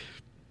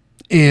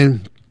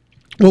 and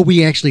what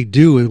we actually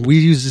do is we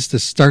use this to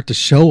start the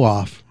show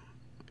off.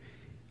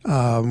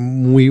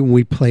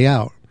 We play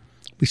out.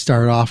 We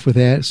start off with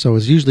that, so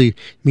it's usually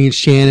me and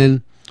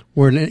Shannon.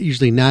 We're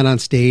usually not on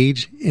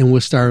stage, and we'll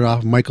start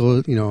off Michael,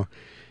 and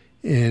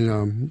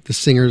the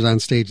singer's on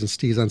stage, and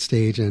Steve's on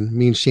stage, and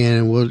me and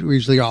Shannon, we're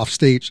usually off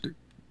stage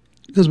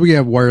because we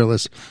have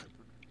wireless.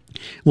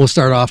 We'll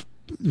start off,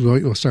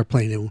 we'll start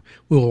playing it.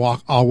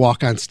 I'll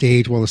walk on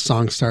stage while the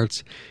song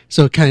starts,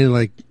 so it kind of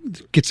like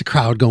gets the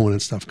crowd going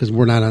and stuff because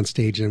we're not on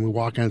stage, and we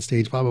walk on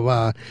stage, blah blah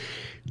blah.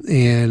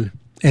 And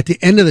at the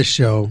end of the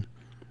show,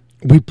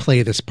 we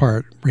play this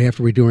part right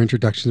after we do our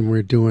introduction.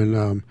 We're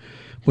doing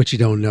What You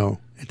Don't Know.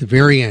 At the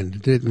very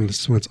end, when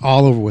it's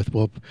all over with,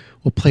 we'll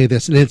play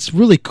this, and it's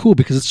really cool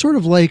because it's sort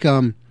of like,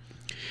 if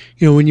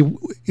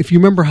you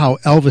remember how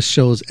Elvis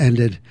shows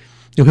ended,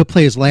 he'll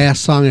play his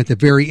last song, and at the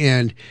very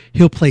end,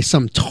 he'll play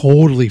something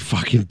totally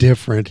fucking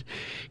different.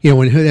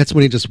 That's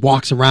when he just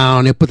walks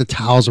around, he'll put the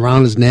towels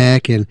around his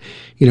neck, and,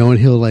 and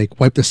he'll like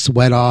wipe the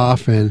sweat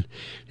off, and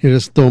he'll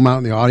just throw them out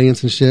in the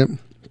audience and shit.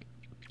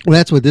 Well,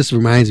 that's what this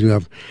reminds me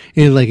of.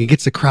 And like it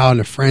gets the crowd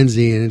in a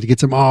frenzy and it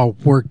gets them all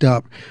worked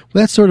up.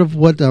 Well, that's sort of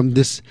what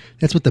that's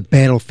what the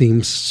battle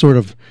theme sort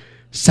of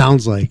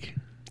sounds like.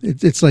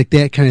 It's like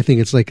that kind of thing.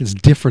 It's like it's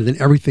different than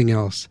everything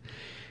else.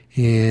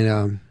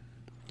 And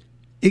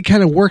it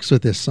kind of works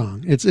with this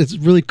song. It's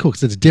really cool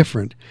because it's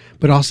different,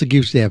 but also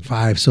gives you that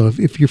vibe. So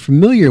if you're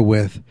familiar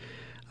with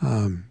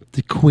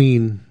the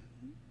Queen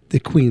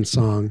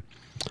song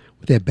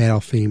with that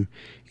battle theme,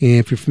 and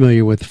if you're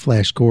familiar with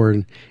Flash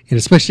Gordon, and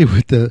especially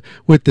with the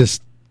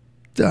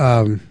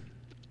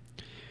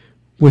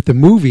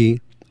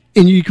movie,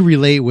 and you can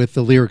relate with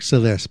the lyrics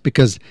of this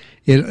because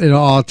it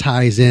all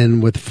ties in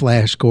with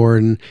Flash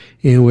Gordon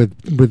and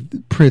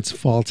with Prince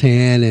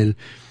Vultan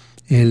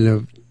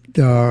and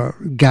the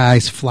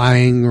guys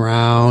flying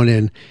around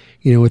and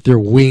with their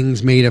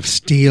wings made of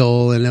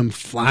steel and them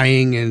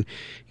flying and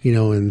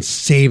and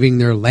saving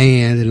their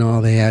land and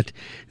all that.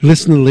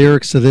 Listen to the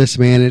lyrics of this,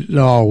 man. It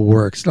all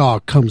works. It all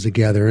comes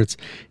together.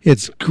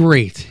 It's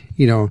great.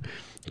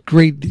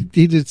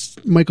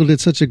 Great. Michael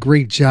did such a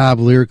great job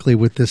lyrically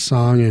with this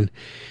song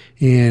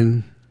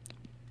and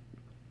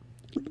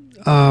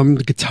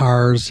the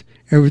guitars.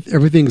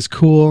 Everything's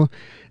cool.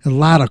 A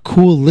lot of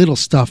cool little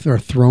stuff that are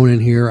thrown in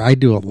here. I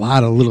do a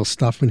lot of little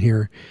stuff in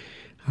here.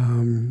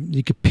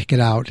 You could pick it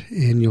out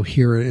and you'll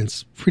hear it.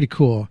 It's pretty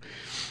cool.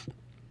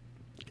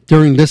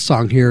 During this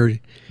song here,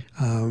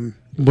 one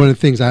of the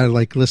things I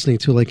like listening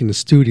to, like in the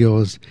studio,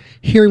 is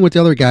hearing what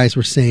the other guys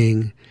were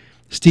saying.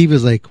 Steve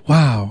is like,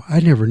 "Wow,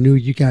 I never knew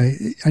you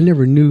guys. I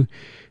never knew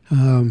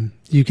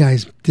you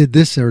guys did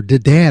this or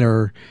did that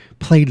or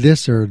played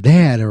this or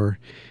that or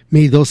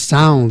made those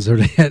sounds or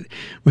that,"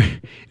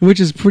 which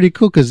is pretty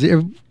cool because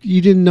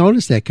you didn't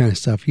notice that kind of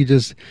stuff. You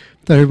just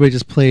thought everybody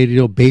just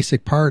played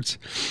basic parts.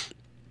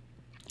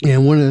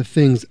 And one of the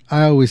things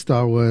I always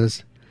thought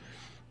was,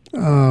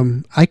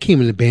 I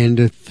came in the band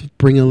to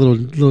bring a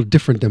little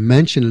different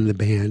dimension in the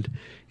band.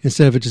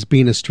 Instead of it just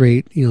being a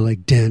straight,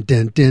 like dun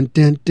dun dun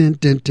dun dun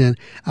dun dun.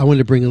 I wanted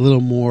to bring a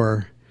little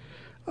more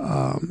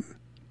groove,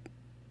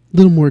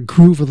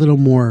 a little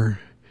more,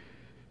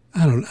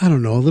 I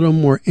don't know, a little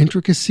more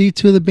intricacy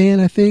to the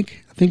band. I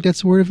think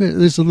that's the word of it.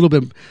 There's a little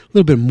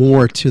bit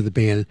more to the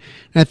band.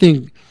 And I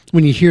think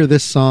when you hear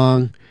this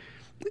song,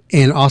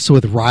 and also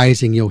with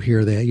Rising, you'll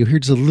hear that. You'll hear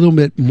just a little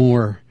bit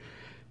more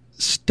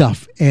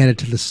stuff added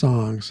to the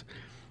songs,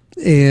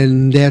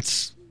 and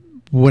that's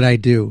what I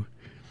do.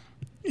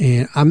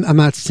 And I'm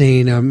not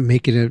saying I'm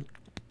making it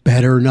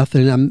better or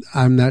nothing.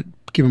 I'm not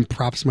giving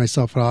props to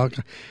myself at all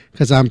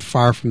because I'm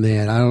far from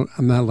that.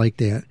 I'm not like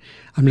that.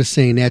 I'm just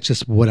saying that's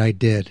just what I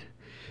did.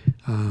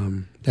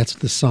 That's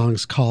what the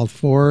song's called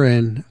for,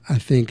 and I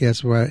think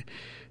that's what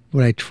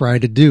I try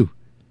to do.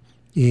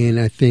 And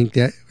I think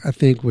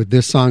with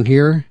this song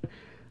here,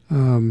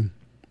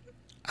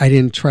 I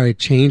didn't try to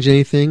change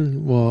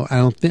anything. Well,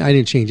 I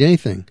didn't change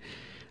anything.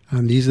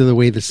 These are the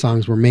way the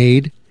songs were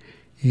made,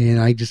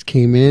 and I just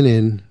came in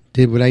and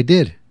did what I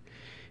did.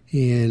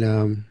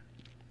 And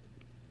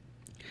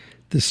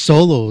the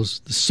solo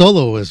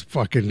is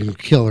fucking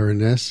killer in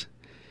this.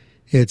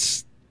 I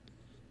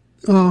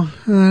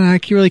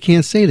really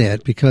can't say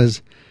that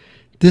because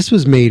this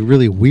was made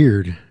really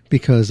weird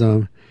because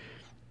I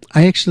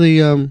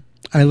actually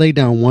I laid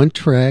down one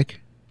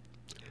track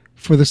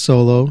for the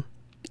solo,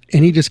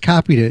 and he just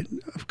copied it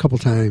a couple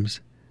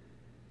times.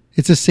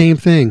 It's the same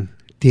thing.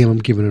 Damn, I'm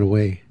giving it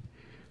away.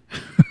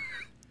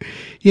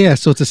 Yeah,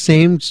 so it's the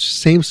same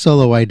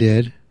solo I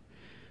did,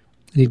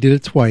 and he did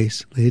it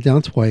twice. Laid it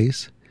down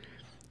twice,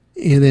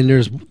 and then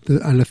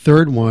on the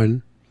third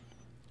one,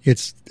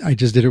 I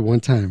just did it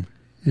one time,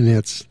 and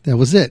that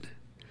was it.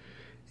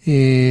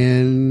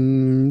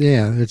 And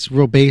yeah, it's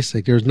real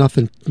basic. There's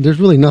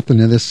really nothing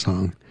in this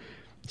song,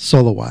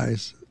 solo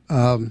wise.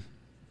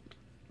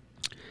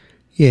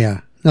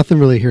 Yeah, nothing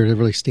really here that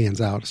really stands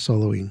out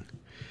soloing.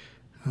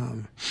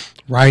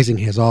 Rising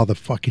has all the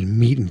fucking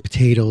meat and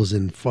potatoes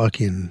and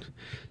fucking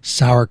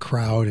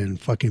sauerkraut and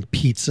fucking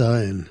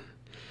pizza and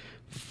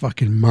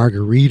fucking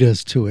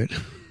margaritas to it.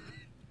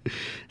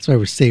 That's why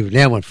we're saving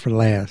that one for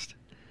last.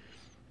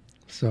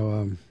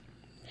 So,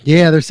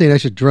 yeah, they're saying I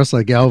should dress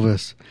like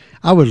Elvis.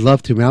 I would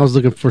love to, man. I was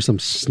looking for some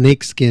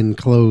snakeskin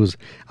clothes.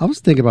 I was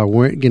thinking about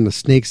getting a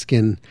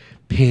snakeskin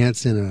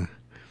pants and a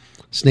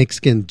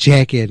snakeskin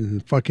jacket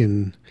and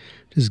fucking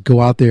just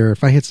go out there.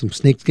 If I had some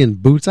snakeskin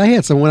boots, I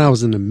had some when I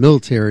was in the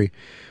military.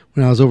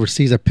 When I was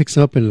overseas, I picked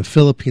some up in the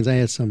Philippines. I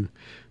had some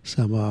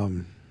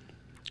I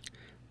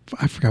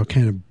forgot what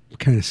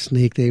kind of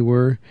snake they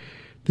were.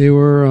 They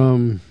were I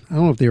don't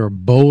know if they were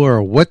boa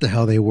or what the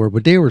hell they were,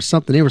 but they were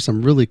something. They were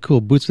some really cool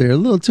boots. They were a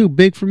little too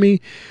big for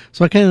me,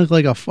 so I kind of looked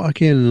like a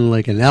fucking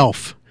like an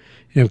elf,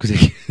 because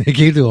they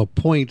came to a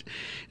point,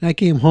 and I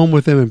came home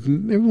with them,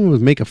 and everyone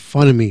was making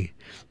fun of me,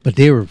 but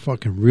they were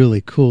fucking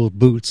really cool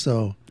boots.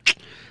 So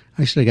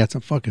I should have got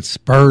some fucking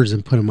spurs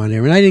and put them on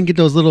there. And I didn't get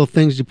those little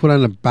things you put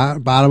on the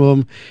bottom of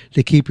them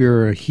to keep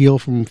your heel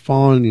from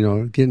falling,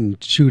 getting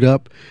chewed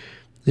up.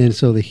 And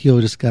so the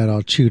heel just got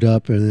all chewed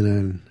up, and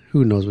then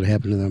who knows what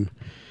happened to them.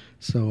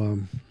 So,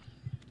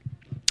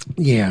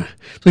 yeah.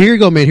 So here you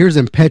go, man. Here's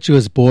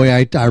Impetuous Boy.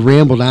 I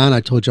rambled on. I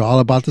told you all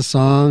about the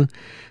song.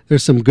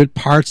 There's some good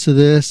parts to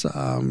this.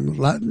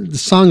 The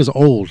song is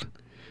old.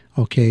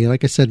 Okay,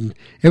 like I said,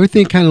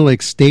 everything kind of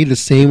like stayed the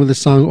same with the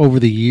song over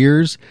the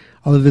years,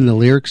 other than the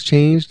lyrics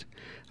changed.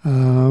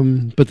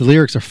 But the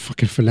lyrics are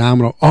fucking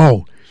phenomenal.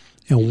 Oh,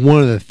 and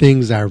one of the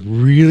things I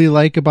really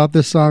like about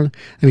this song,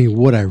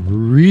 what I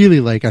really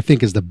like, I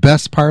think is the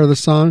best part of the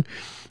song,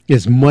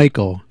 is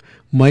Michael.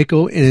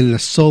 Michael, and in the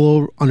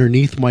solo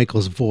underneath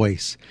Michael's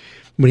voice,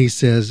 when he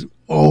says,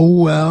 "Oh,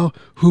 well,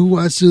 who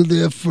wants to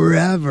live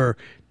forever?"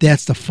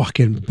 That's the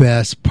fucking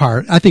best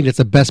part. I think that's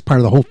the best part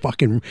of the whole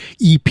fucking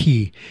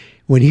EP.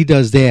 When he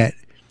does that,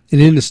 and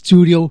in the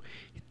studio,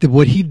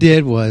 what he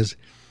did was,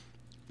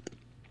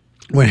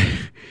 when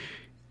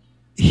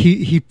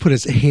he put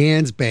his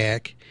hands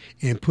back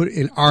and put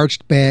an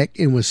arched back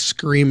and was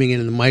screaming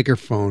into the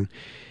microphone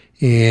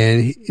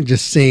and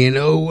just saying,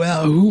 "Oh,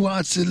 well, who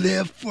wants to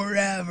live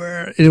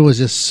forever?" And it was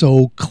just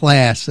so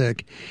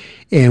classic.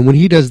 And when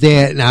he does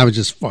that, and I was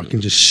just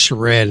fucking just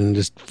shredding,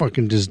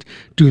 just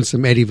doing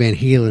some Eddie Van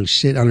Halen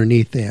shit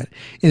underneath that.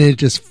 And it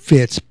just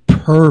fits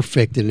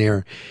perfect in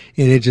there.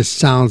 And it just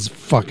sounds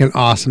fucking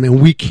awesome. And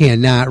we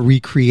cannot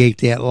recreate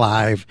that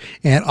live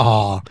at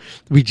all.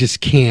 We just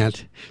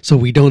can't. So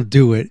we don't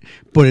do it.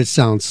 But it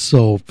sounds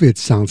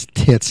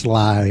tits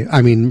live.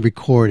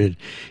 Recorded.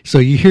 So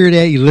you hear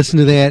that, you listen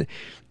to that,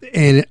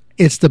 and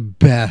it's the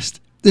best.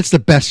 It's the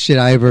best shit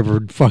I've ever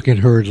fucking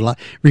heard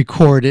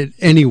recorded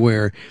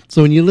anywhere.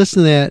 So when you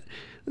listen to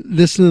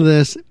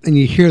this, and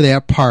you hear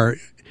that part,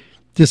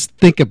 just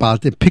think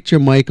about it. Picture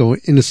Michael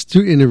in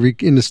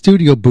the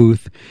studio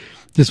booth,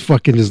 just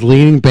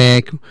leaning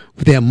back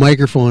with that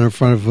microphone in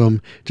front of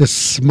him,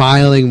 just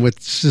smiling with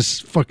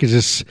just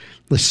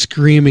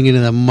screaming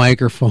into the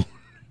microphone.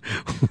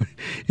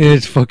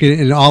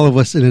 And all of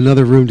us in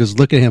another room just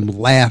looking at him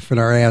laughing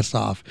our ass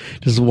off,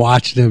 just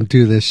watching him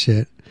do this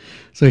shit.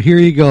 So here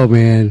you go,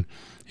 man.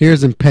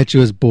 Here's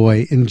Impetuous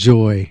Boy.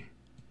 Enjoy.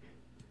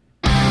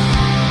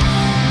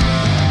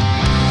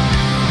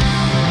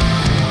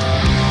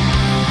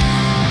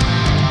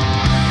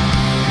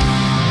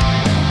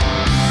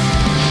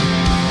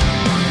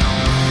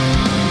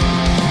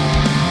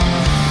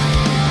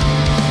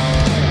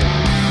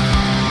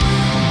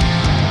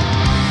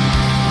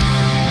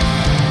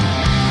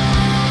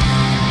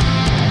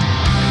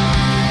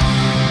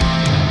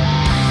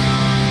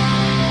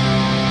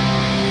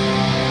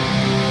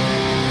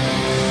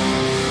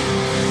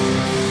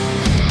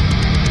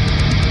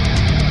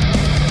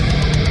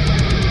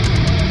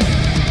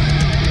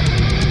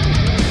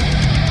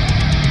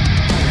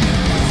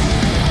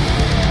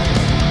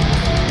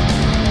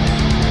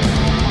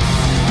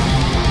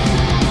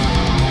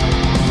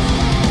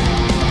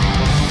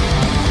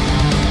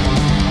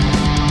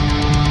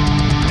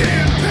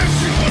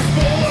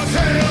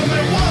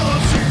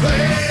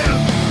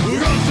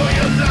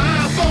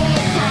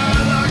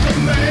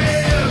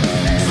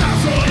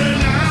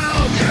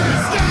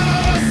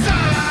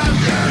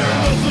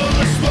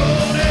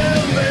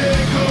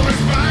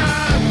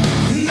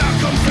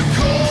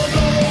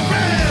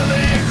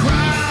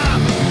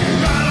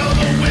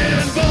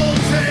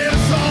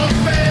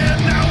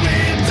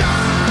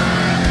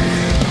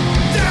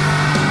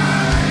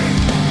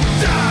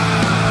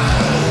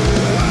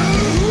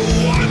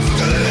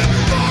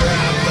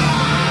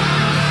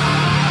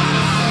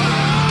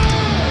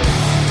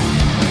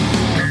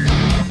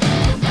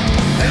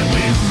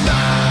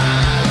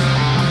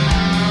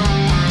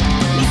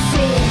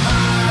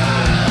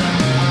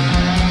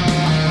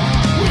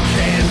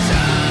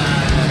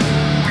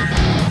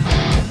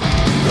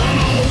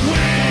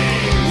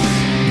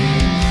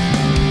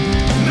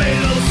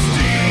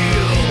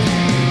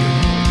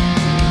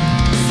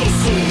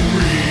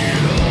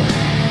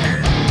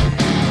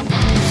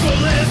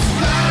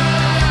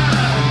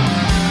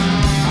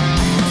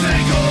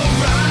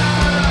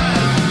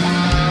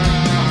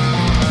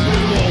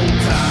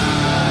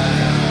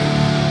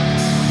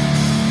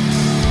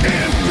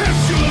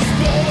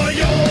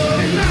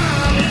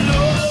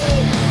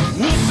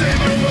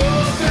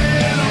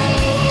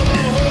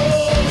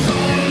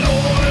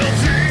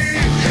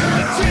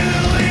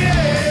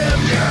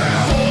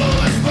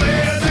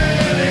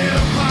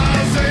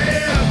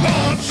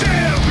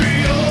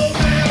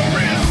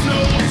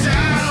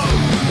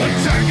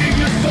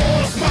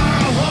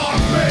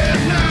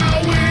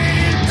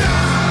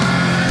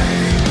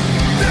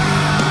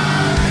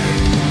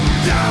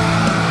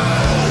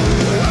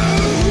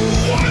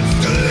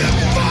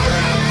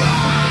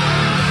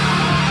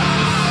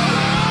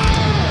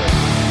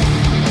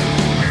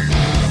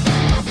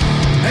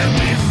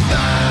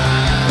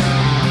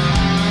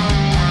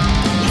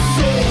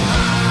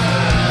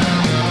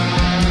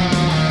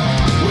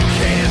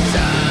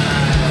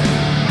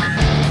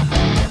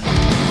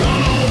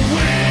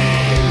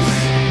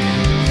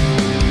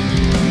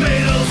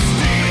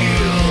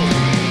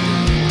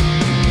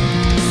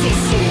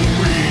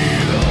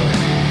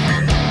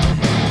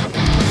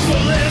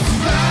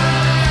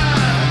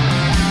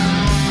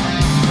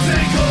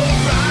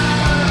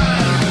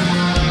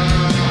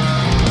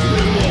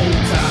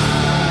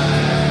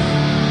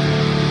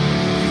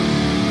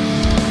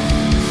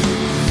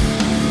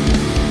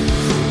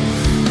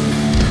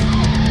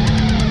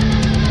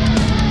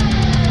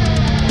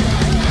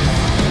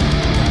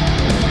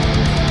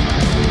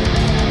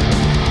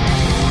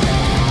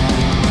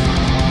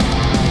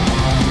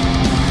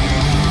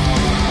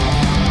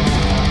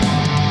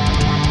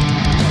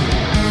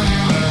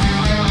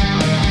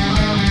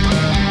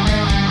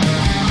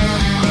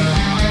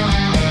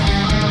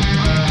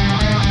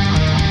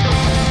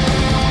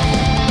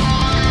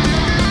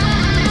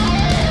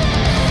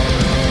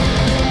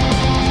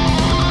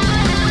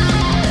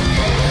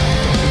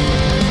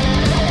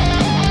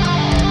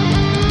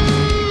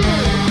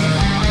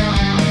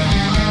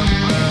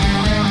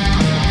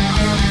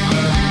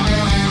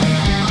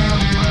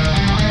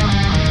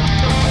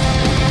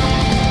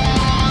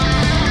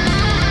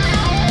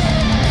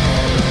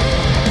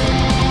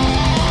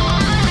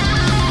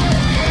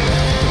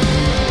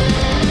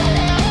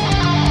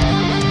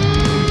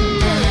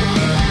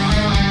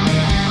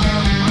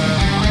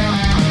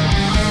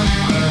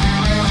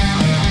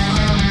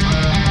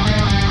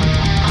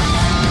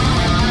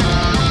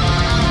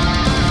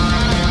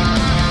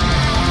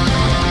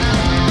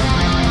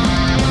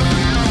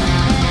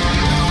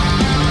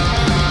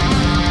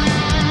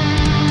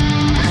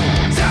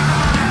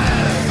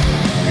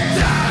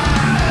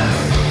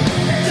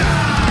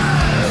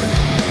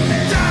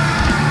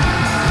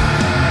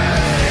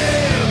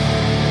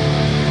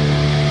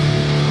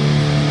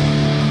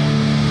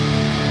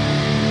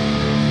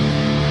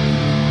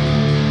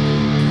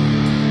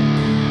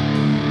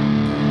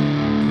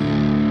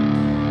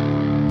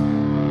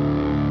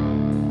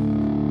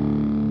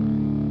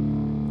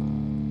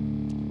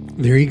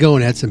 There you go,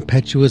 and that's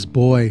Impetuous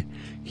Boy.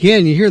 Yeah,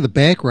 and you hear the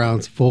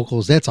background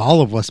vocals. That's all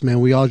of us, man.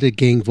 We all did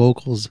gang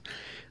vocals.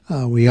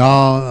 We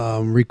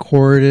all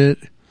recorded.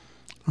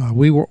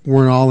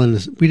 Weren't all in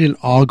this. We didn't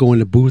all go in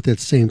the booth at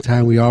the same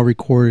time. We all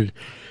recorded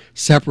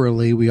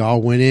separately. We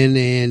all went in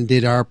and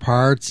did our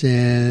parts,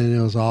 and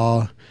it was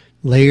all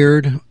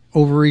layered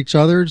over each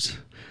other's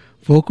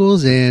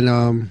vocals.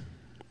 And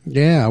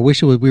yeah, I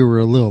wish we were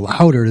a little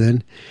louder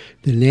than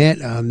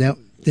that.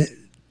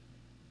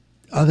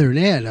 Other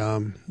than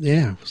that,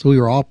 yeah. So we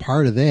were all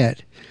part of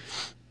that.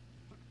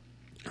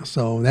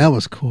 So that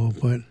was cool.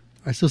 But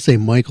I still say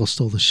Michael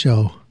stole the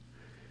show.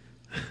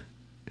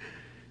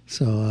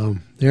 So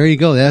there you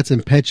go. That's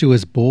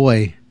Impetuous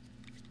Boy.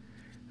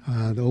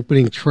 The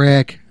opening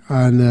track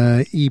on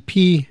the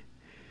EP.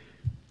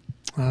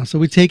 So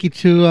we take you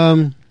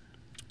to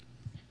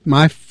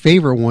my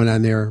favorite one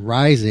on there,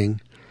 Rising.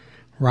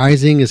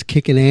 Rising is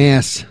kicking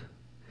ass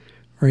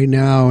right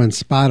now on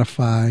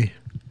Spotify.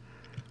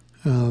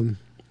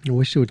 I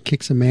wish it would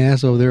kick some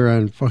ass over there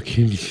on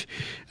fucking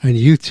on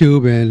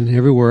YouTube and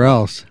everywhere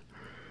else.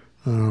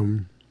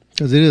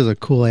 Because it is a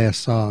cool ass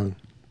song.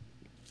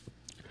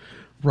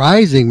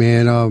 Rising,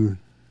 man.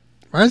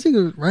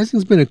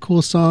 Rising's been a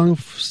cool song.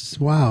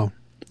 Wow.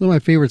 One of my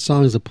favorite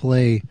songs to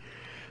play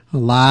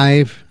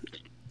live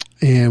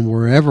and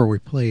wherever we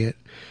play it.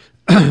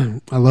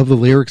 I love the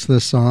lyrics of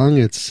the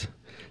song. To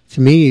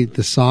me,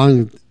 the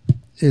song,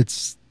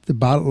 it's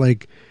about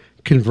like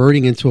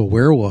converting into a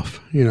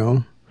werewolf, you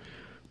know.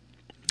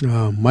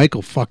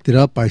 Michael fucked it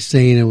up by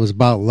saying it was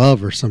about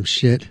love or some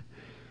shit.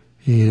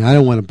 And I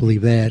don't want to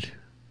believe that,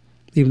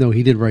 even though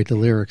he did write the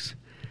lyrics.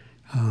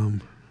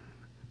 But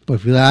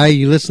if you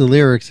listen to the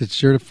lyrics, it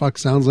sure the fuck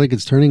sounds like you're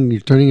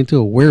turning into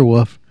a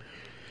werewolf.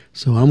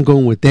 So I'm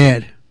going with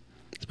that.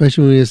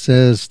 Especially when it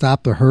says,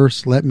 stop the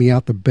hearse, let me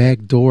out the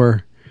back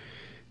door.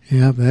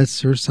 Yeah, that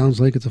sure sounds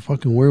like it's a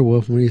fucking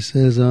werewolf. When he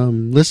says,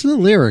 listen to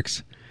the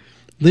lyrics.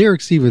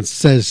 Lyrics even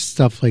says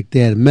stuff like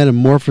that.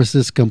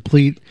 Metamorphosis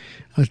complete,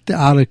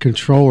 out of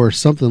control or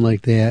something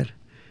like that.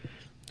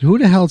 Who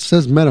the hell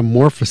says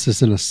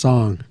metamorphosis in a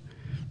song?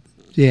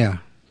 Yeah,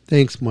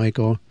 thanks,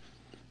 Michael.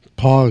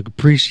 Paul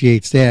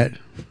appreciates that.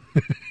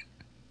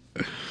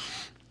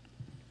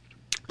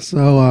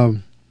 So,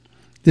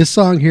 this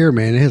song here,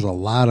 man, it has a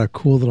lot of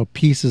cool little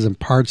pieces and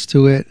parts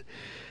to it.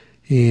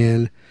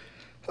 And,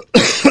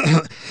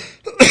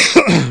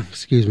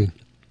 excuse me.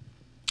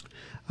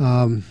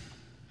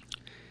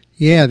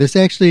 Yeah, this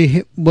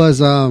actually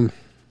was,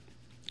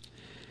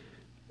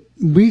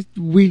 we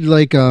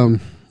like, I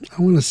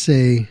want to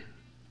say,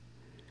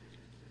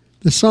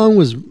 the song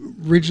was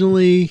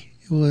originally,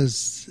 it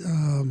was,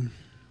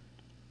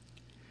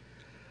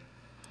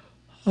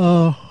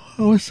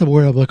 what's the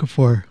word I'm looking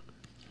for?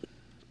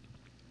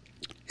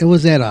 It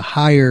was at a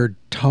higher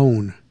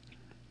tone,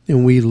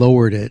 and we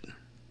lowered it.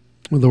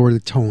 We lowered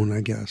the tone,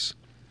 I guess,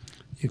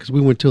 because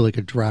we went to like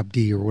a drop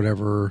D or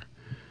whatever,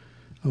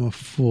 a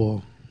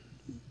full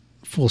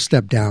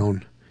step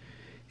down,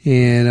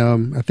 and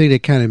I think it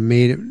kind of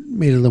made it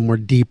a little more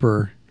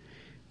deeper,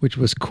 which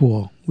was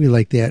cool. We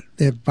like that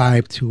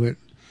vibe to it.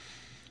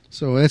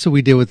 So that's what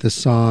we did with the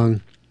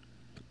song,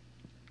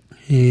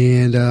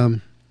 and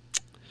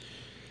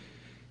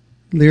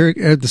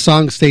the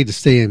song stayed the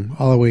same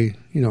all the way.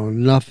 You know,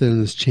 nothing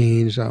has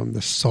changed.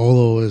 The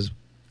solo is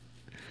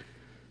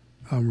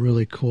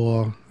really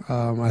cool.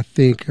 I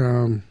think,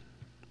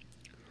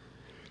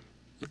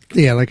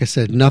 yeah, like I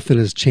said, nothing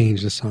has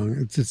changed the song.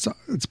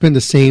 It's been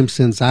the same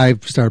since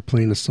I've started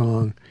playing the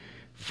song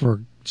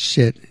for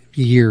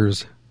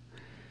years.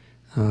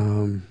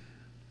 Only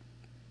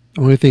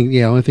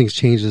thing's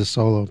changed is the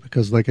solo,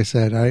 because like I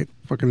said, I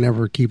fucking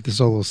never keep the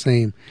solo the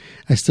same.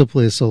 I still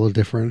play the solo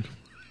different.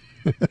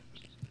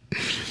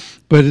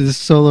 But this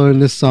solo in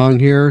this song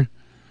here,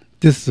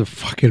 this is a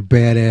fucking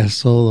badass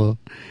solo.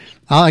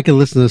 I can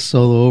listen to this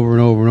solo over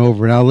and over and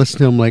over, and I'll listen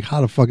to him like,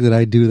 how the fuck did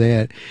I do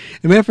that? As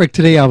a matter of fact,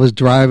 today I was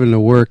driving to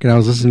work, and I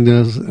was listening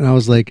to this, and I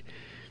was like,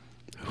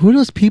 who are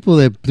those people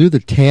that do the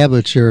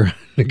tablature,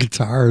 the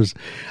guitars?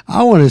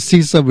 I want to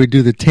see somebody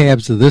do the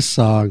tabs to this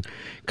song,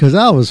 because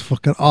I was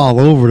fucking all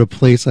over the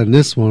place on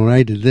this one when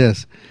I did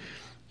this.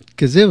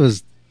 Because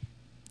this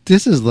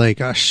is like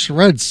a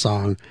shred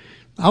song.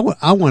 I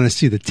want to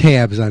see the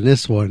tabs on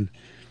this one,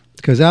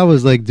 because I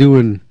was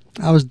doing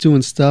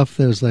stuff.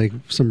 There was like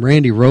some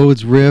Randy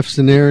Rhoads riffs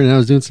in there, and I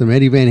was doing some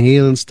Eddie Van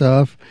Halen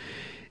stuff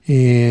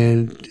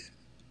and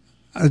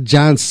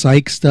John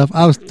Sykes stuff.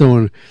 I was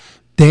doing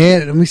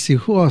that. Let me see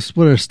who else.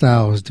 What other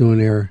style I was doing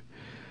there?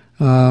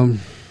 I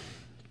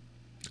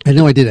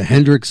know I did a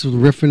Hendrix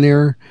riff in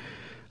there.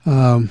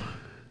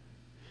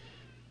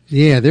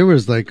 Yeah, there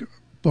was like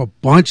a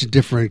bunch of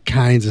different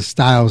kinds of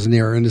styles in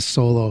there in the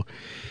solo.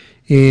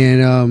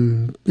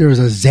 And there was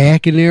a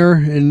Zach in there,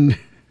 and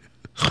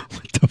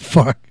what the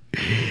fuck?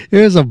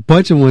 There's a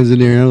bunch of ones in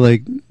there. And I'm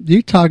like,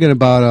 you're talking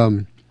about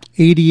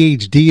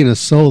ADHD in a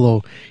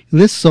solo.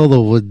 This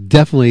solo was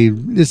definitely,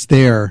 it's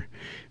there.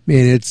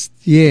 Man,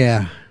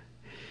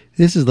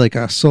 this is like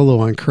a solo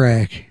on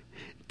crack.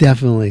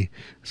 Definitely.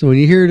 So when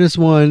you hear this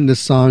song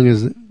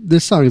is it's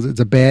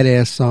a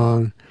badass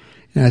song,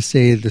 and I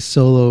say the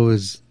solo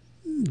is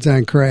it's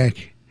on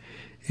crack.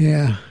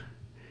 Yeah,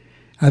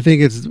 I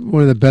think it's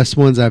one of the best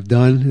ones I've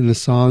done in the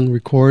song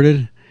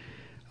recorded.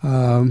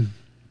 I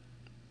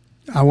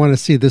want to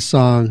see this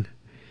song.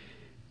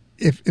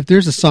 If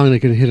there's a song that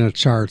can hit on the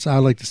charts, I'd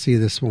like to see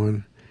this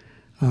one.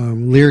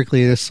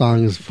 Lyrically, this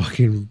song is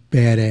fucking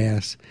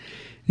badass.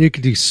 You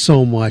could do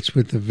so much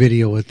with the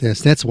video with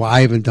this. That's why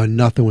I haven't done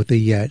nothing with it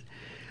yet.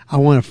 I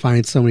want to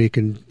find somebody who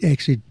can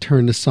actually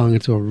turn the song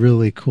into a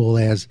really cool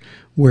ass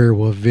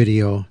werewolf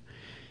video.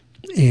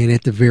 And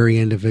at the very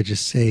end of it,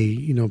 just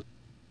say,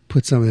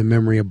 put some of the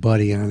Memory of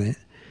Buddy on it.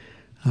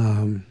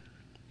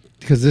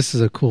 Because this is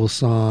a cool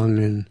song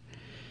and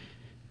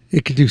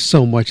it could do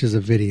so much as a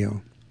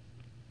video.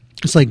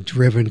 It's like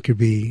Driven could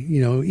be,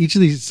 each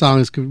of these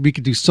songs we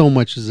could do so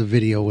much as a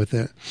video with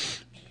it.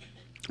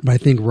 But I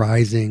think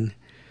Rising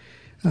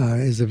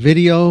is a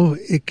video.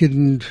 It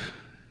could,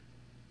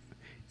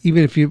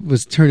 even if it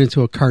was turned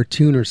into a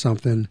cartoon or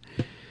something,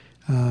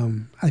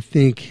 I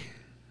think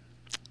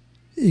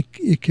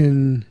it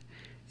can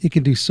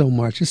do so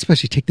much.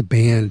 Especially take the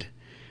band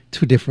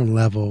to a different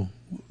level.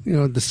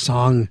 The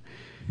song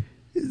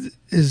is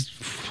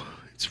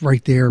it's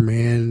right there,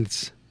 man.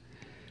 It's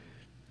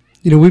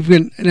we've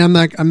been, and I'm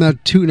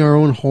not tooting our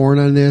own horn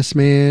on this,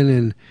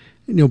 man.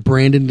 And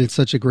Brandon did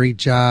such a great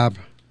job,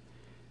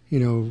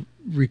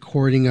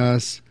 recording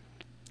us,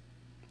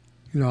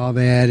 all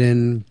that,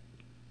 and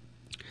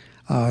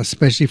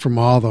especially from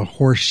all the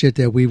horse shit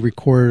that we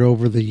recorded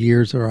over the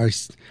years. Or I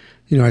set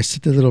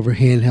the little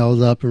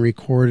handheld up and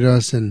recorded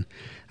us, and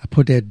I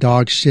put that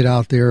dog shit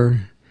out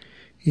there.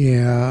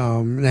 Yeah,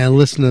 and I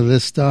listen to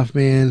this stuff,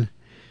 man.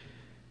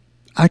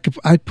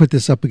 I'd put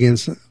this up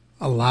against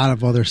a lot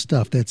of other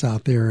stuff that's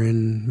out there,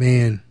 and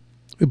man,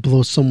 it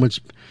blows so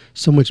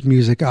much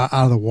music out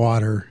of the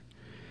water.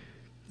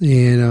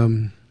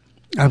 And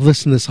I've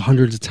listened to this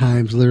hundreds of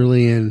times,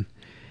 literally, and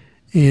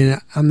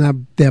I'm not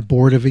that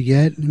bored of it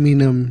yet. I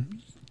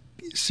mean,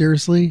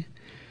 seriously,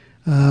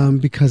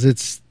 because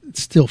it's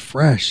still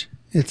fresh.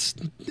 It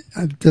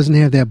doesn't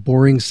have that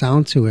boring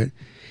sound to it,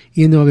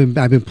 even though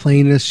I've been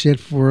playing this shit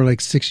for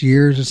like 6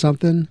 years or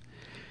something.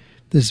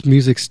 This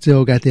music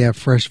still got that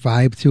fresh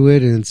vibe to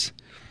it, and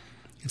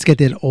it's got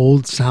that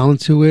old sound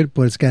to it,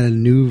 but it's got a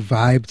new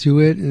vibe to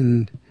it,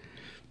 and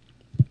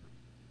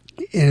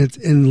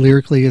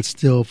lyrically it's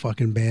still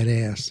fucking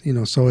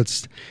badass, so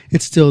it's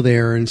still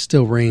there and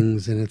still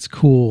rings and it's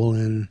cool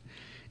and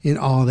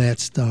all that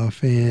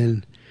stuff,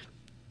 and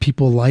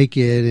people like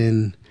it.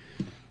 And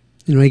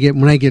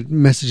when I get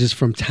messages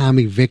from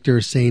Tommy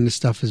Victor saying this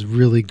stuff is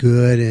really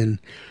good, and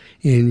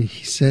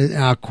he said,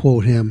 I'll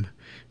quote him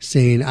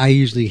saying, I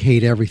usually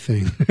hate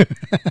everything.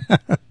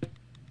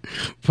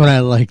 But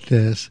I like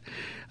this.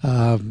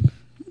 When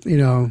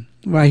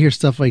I hear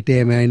stuff like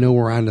that, man, I know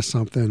we're onto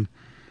something.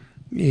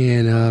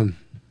 And I'm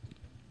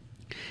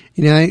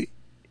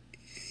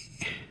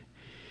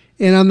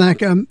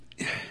not. I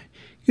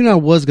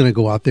was gonna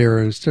go out there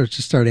and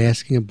start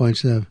asking a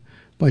bunch of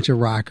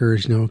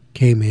rockers.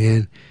 Okay,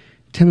 man,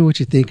 tell me what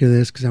you think of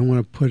this, because I want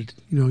to put,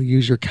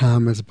 use your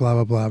comments, blah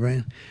blah blah,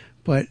 right?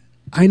 But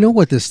I know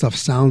what this stuff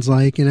sounds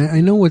like, and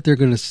I know what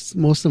most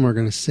of them are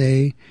gonna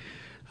say.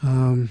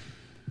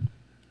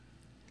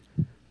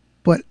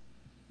 But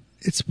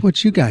it's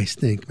what you guys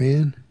think,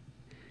 man.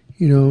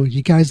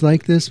 You guys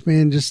like this,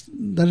 man. Just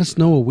let us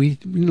know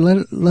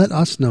let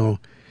us know.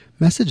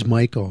 Message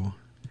Michael,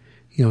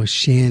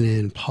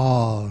 Shannon,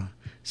 Paul,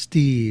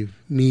 Steve,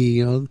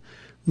 me.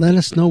 Let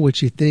us know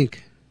what you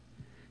think.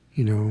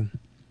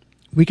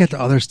 We got the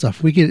other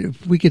stuff.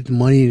 If we get the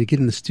money to get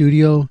in the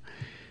studio,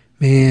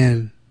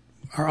 man.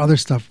 Our other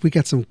stuff, we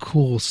got some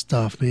cool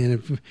stuff, man.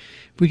 If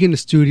we get in the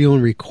studio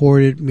and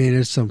record it, man,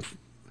 there's some.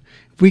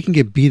 If we can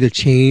get Be the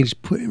Change,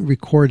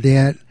 record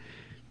that,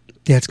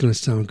 that's going to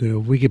sound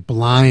good. If we get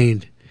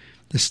Blind,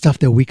 the stuff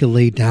that we could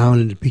lay down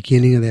in the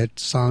beginning of that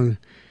song,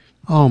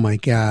 oh my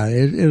God,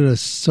 it was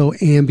so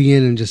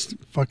ambient and just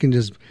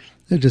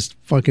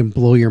fucking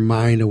blow your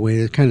mind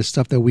away. The kind of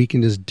stuff that we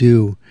can just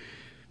do,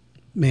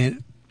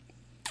 man.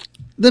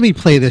 Let me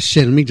play this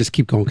shit. Let me just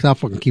keep going, because I'll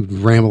fucking keep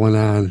rambling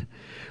on.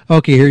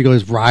 Okay, here he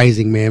goes,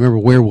 Rising, man. Remember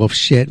werewolf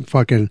shit?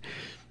 Fucking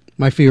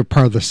my favorite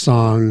part of the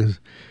song,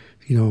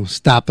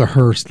 Stop the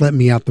Hearse, Let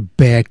Me Out the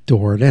Back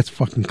Door. That's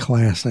fucking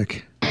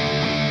classic.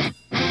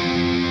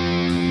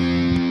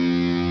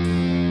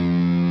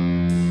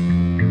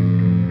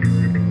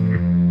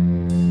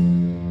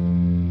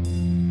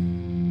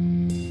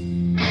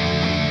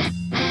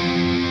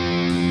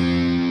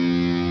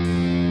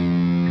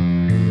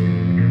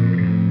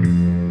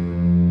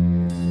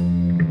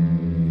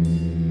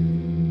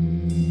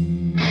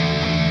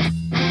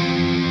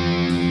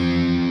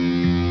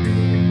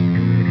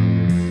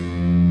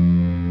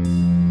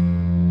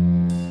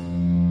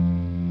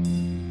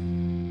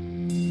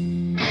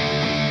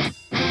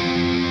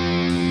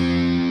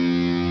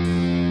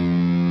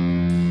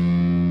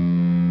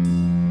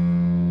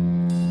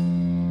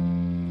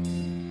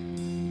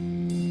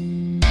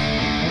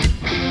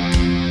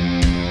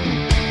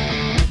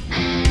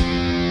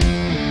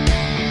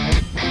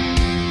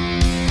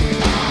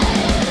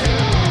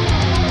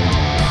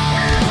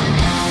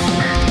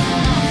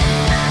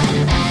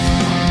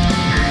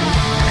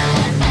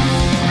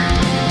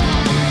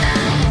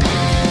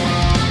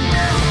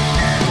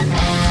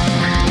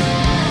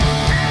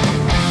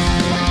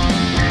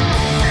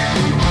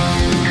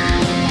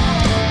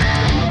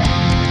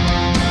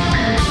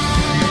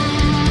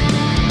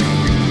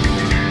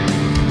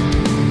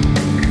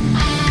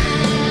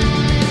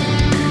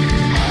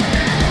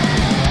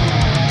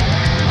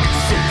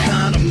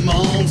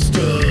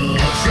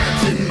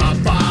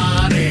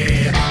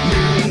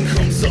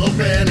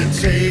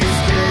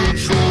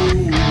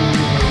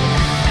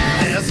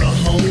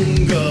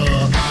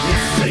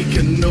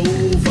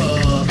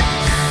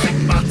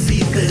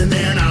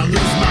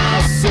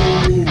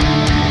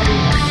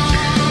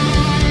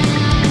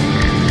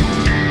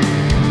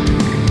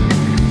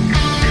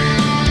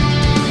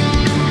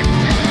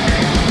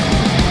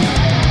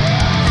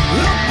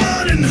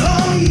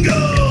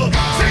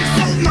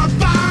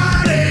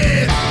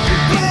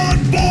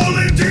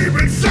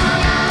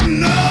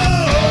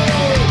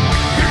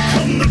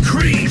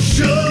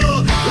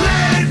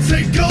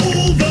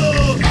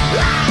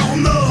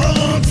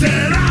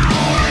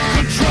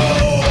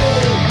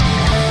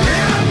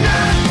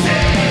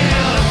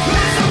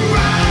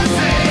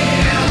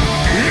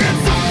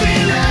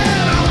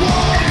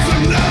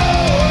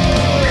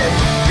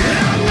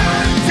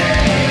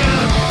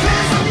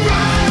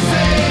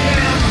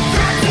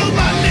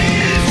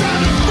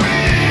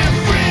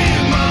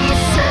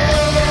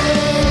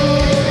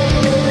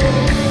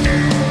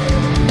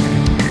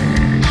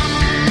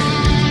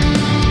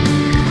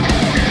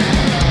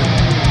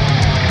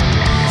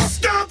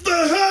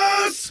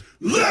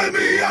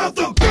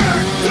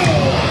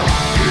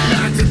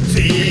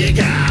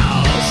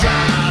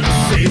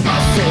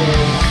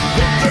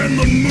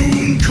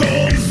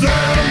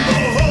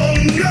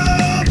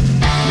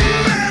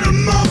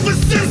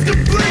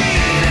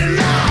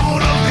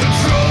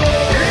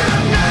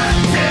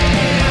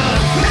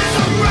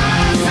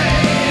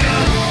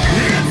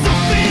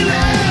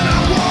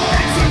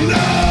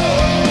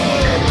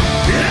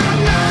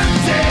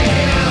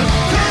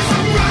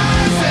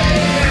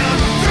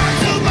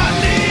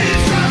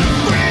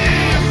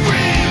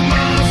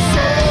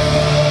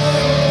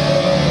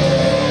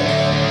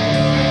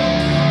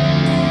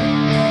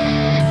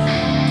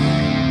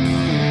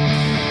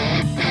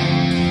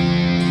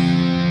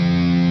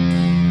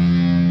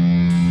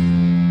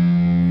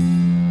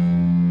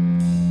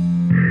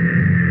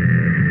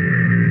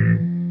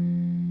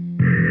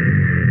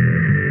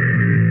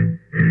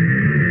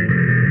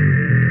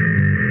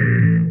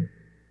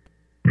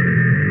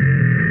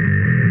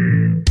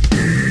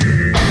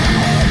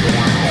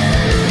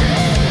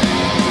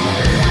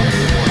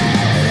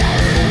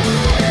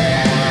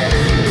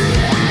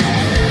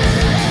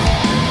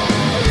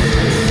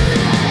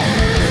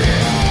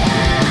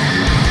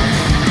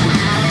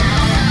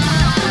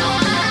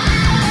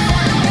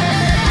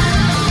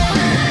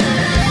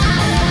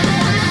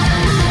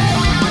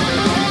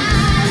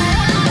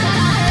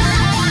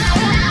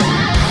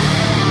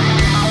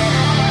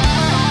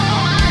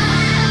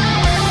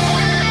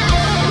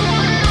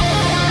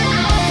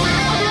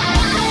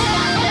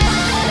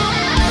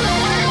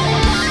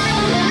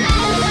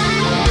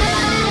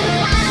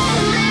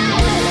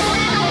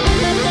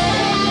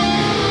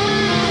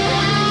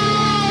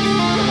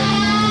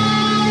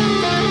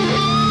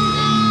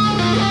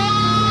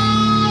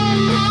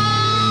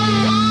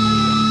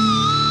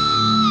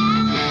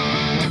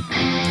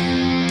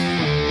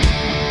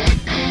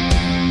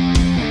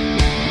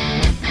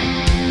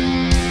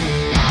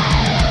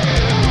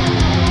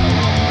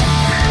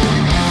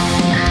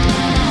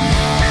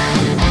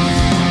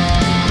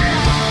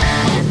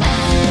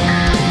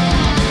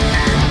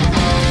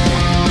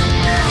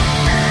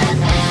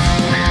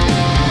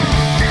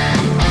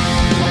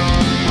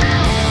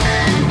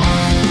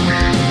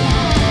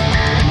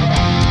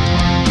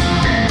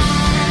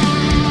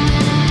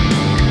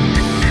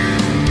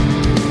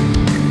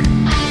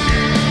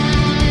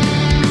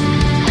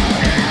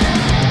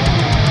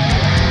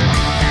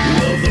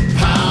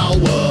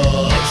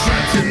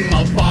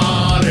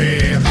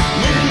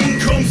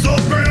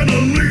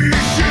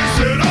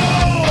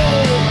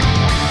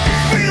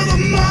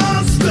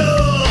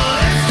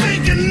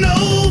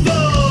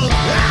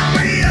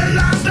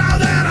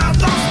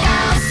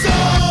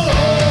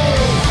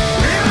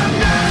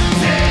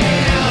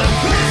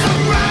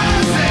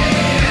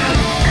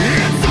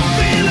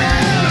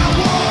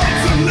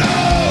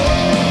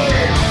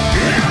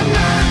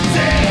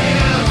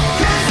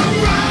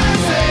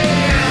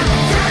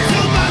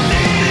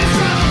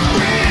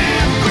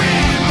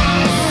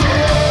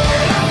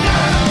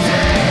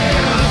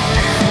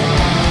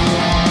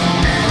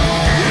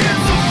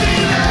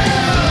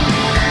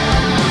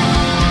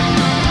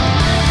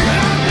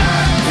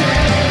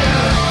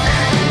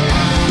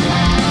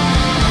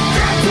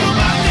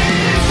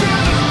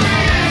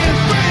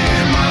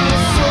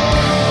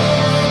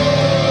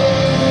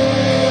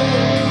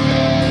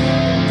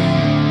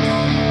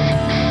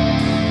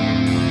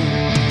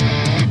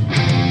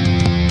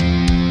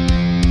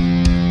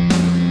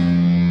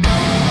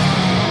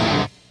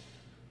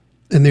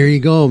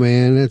 go,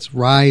 man. That's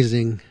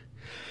Rising.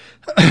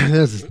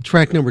 That's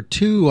track number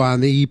 2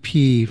 on the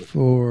EP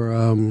for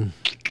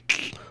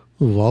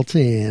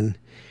Vultan.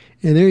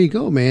 And there you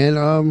go, man.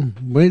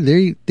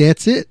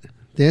 That's it.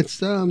 That's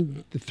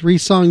the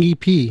 3-song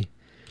EP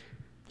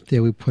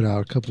that we put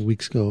out a couple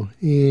weeks ago.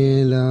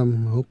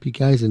 And hope you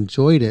guys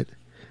enjoyed it.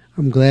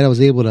 I'm glad I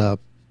was able to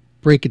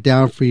break it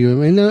down for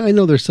you. I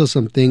know there's still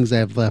some things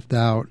I've left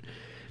out.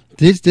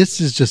 This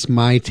is just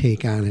my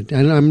take on it.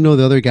 I know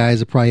the other guys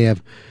will probably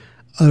have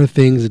other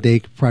things that they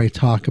could probably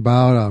talk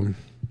about.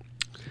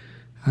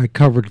 I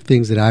covered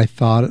things that I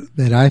thought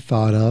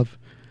of.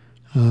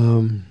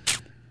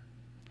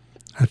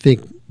 I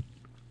think,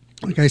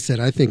 like I said,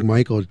 I think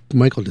Michael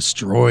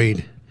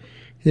destroyed.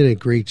 He did a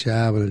great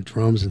job on the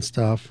drums and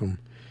stuff. And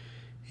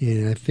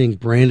I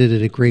think Brandon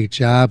did a great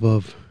job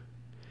of,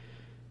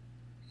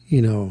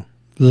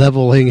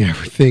 leveling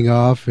everything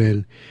off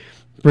and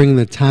bringing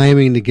the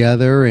timing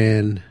together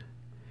and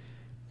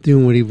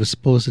doing what he was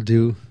supposed to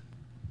do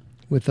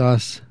with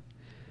us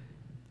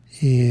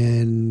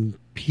and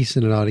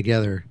piecing it all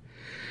together.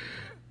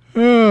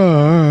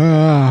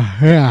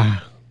 Yeah.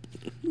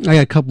 I got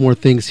a couple more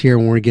things here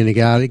when we're going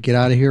to get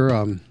out of here.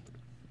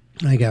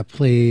 I got to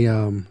play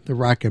the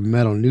rock and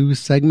metal news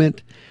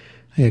segment.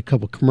 I got a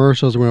couple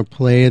commercials we're going to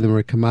play, then we're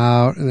going to come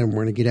out, and then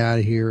we're going to get out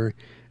of here.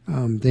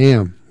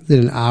 Damn, did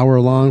an hour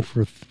long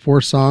for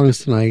 4 songs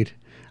tonight.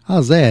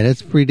 How's that?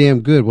 That's pretty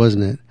damn good,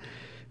 wasn't it?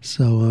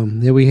 So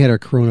then we had our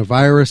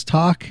coronavirus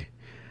talk.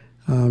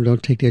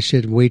 Don't take that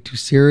shit way too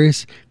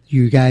serious.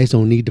 You guys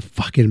don't need to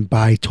fucking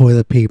buy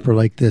toilet paper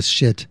like this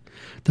shit.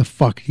 The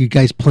fuck? You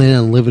guys plan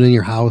on living in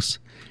your house?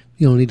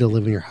 You don't need to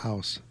live in your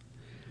house.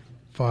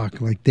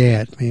 Fuck, like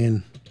that,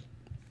 man.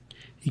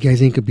 You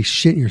guys ain't gonna be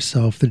shitting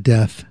yourself to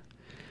death.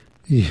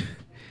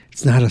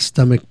 It's not a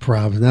stomach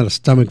problem. It's not a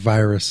stomach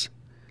virus.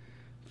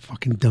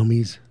 Fucking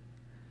dummies.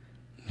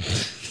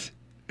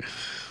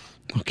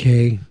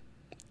 Okay.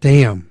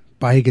 Damn.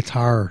 Buy a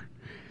guitar.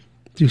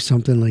 Do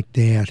something like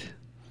that.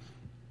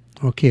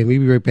 Okay, we'll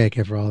be right back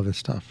after all of this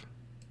stuff.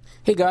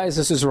 Hey guys,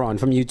 this is Ron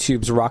from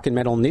YouTube's Rock and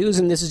Metal News,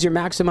 and this is your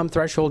Maximum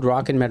Threshold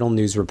Rock and Metal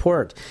News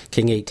Report.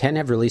 King 810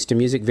 have released a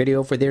music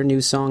video for their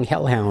new song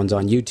Hellhounds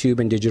on YouTube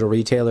and digital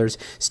retailers.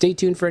 Stay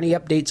tuned for any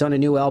updates on a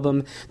new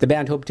album. The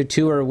band hope to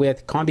tour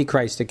with Combi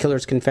Christ, The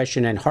Killer's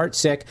Confession, and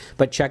Heartsick,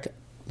 but check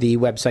the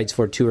websites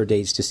for tour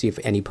dates to see if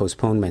any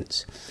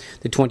postponements.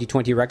 The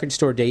 2020 Record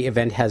Store Day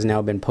event has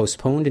now been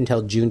postponed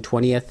until June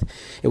 20th.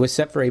 It was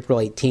set for April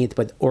 18th,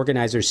 but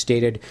organizers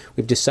stated,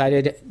 "We've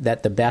decided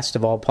that the best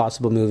of all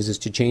possible moves is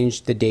to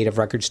change the date of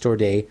Record Store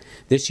Day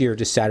this year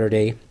to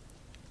Saturday,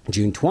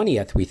 June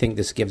 20th. We think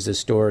this gives the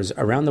stores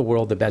around the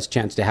world the best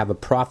chance to have a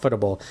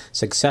profitable,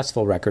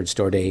 successful Record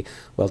Store Day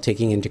while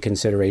taking into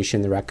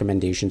consideration the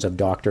recommendations of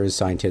doctors,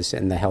 scientists,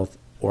 and the health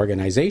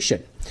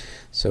organization."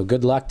 So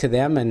good luck to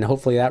them, and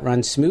hopefully that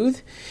runs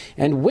smooth.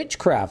 And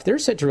Witchcraft, they're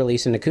set to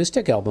release an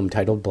acoustic album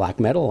titled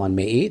Black Metal on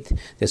May 8th.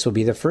 This will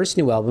be the first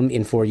new album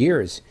in 4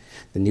 years.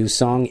 The new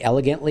song,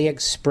 Elegantly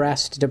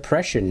Expressed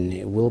Depression,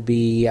 it will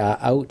be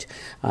out.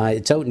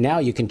 It's out now.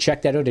 You can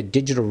check that out at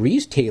digital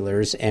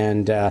retailers,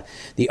 and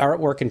the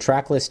artwork and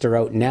track list are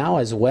out now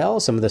as well.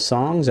 Some of the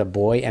songs, A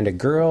Boy and a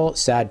Girl,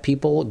 Sad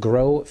People,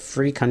 Grow,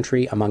 Free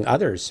Country, among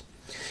others.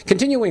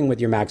 Continuing with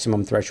your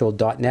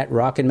MaximumThreshold.net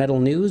rock and metal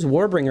news,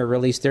 Warbringer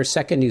released their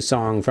second new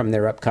song from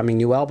their upcoming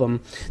new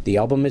album. The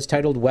album is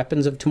titled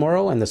Weapons of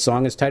Tomorrow, and the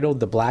song is titled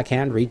The Black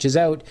Hand Reaches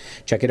Out.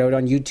 Check it out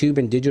on YouTube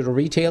and digital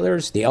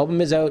retailers. The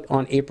album is out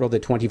on April the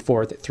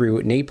 24th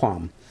through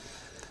Napalm.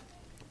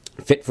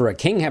 Fit for a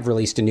King have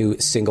released a new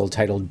single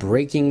titled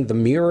Breaking the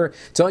Mirror.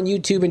 It's on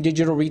YouTube and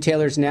digital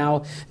retailers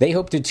now. They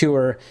hope to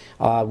tour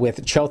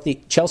with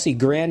Chelsea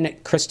Grin,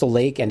 Crystal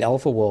Lake, and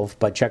Alpha Wolf,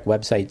 but check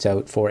websites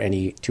out for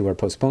any tour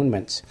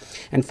postponements.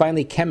 And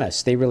finally,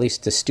 Chemist. They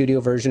released the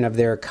studio version of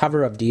their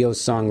cover of Dio's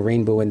song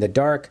Rainbow in the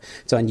Dark.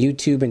 It's on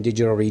YouTube and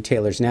digital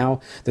retailers now.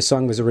 The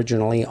song was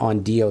originally on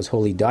Dio's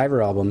Holy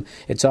Diver album.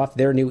 It's off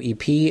their new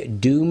EP,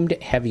 Doomed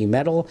Heavy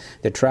Metal.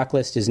 The track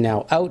list is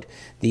now out.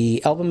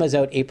 The album is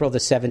out April the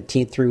 17th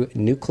through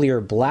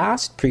Nuclear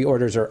Blast.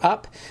 Pre-orders are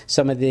up.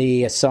 Some of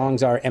the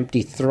songs are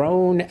Empty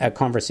Throne, A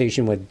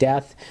Conversation with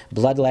Death,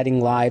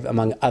 Bloodletting Live,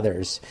 among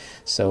others.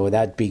 So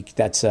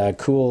that's a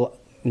cool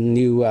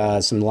new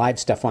some live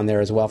stuff on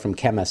there as well from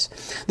Chemist.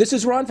 This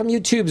is Ron from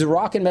YouTube's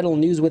Rock and Metal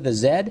News with a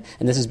Z,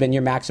 and this has been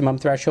your Maximum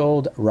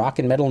Threshold Rock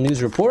and Metal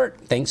News Report.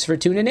 Thanks for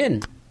tuning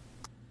in.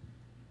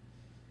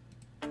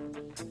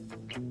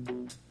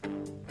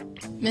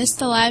 Missed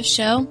the live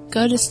show?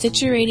 Go to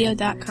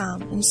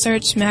StitcherRadio.com and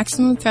search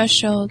Maximum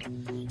Threshold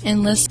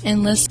and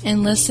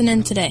listen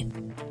in today.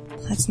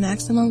 That's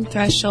Maximum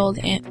Threshold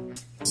and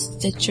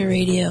Stitcher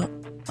Radio,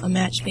 a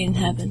match made in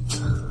heaven.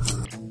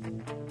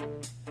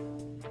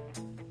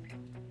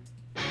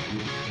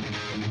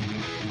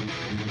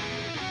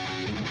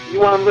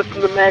 You want to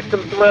listen to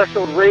Maximum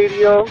Threshold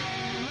Radio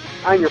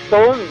on your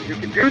phone? You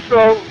can do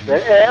so.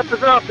 The app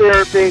is out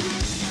there, baby.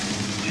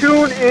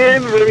 Tune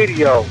in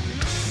Radio.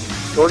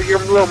 Go to your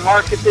little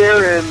market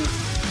there and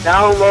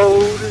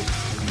download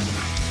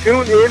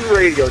TuneIn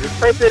Radio. Just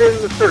type that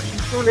in the search,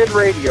 TuneIn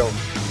Radio.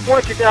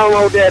 Once you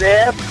download that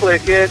app,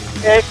 click it,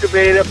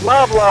 activate it,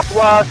 blah, blah,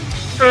 blah.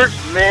 Search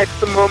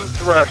Maximum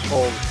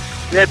Threshold.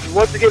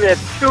 Once again,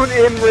 that's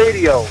TuneIn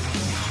Radio.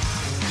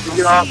 You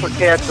can also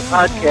catch the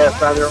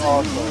podcast on there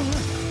also.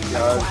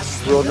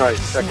 It's real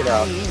nice. Check it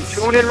out.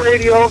 TuneIn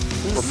Radio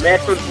for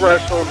Maximum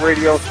Threshold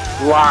Radio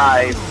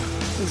live.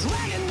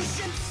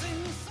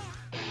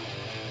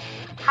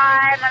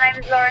 Hi, my name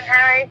is Lauren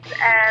Harris,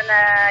 and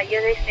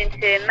you're listening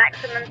to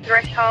Maximum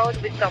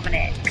Threshold with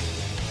Dominic.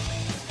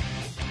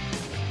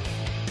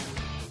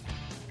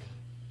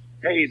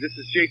 Hey, this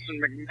is Jason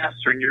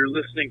McMaster, and you're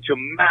listening to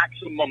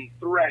Maximum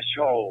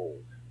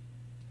Threshold.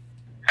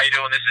 How you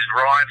doing? This is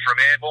Ryan from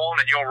Airborne,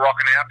 and you're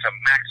rocking out to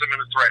Maximum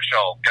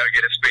Threshold. Go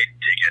get a speeding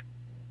ticket.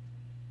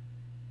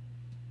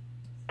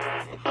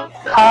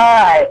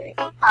 Hi,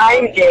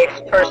 I'm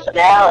Dave's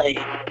personality,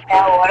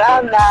 and when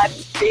I'm not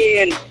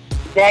being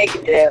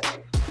negative,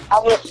 I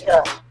listen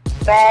to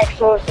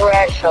Maximum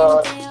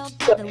Threshold,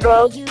 the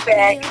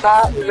Brokeback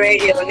Mountain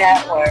Radio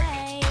Network.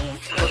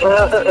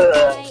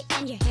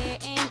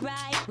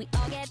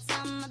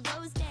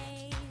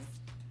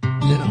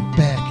 Now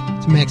back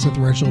to Maximum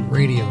Threshold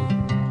Radio.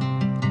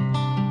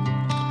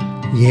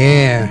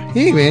 Yeah.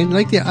 Hey, man.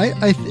 Like that. I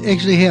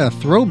actually had a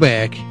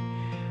throwback.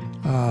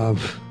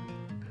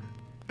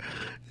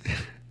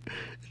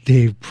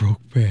 Dave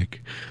Brokeback.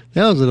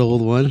 That was an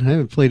old one. I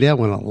haven't played that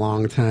one in a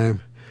long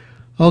time.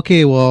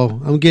 Okay,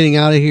 well, I'm getting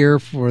out of here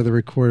for the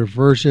recorded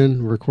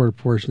portion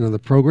of the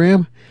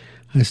program.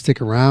 I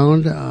stick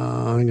around.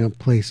 I'm going to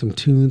play some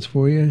tunes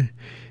for you.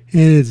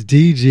 And it's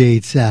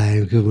DJ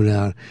time coming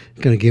out.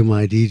 I'm going to get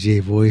my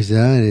DJ voice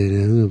out,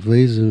 and I'm going to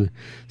play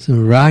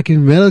some rock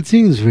and metal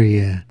tunes for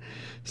you.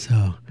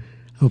 So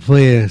I'll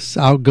play a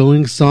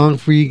outgoing song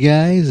for you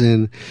guys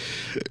and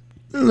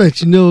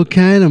let you know what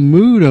kind of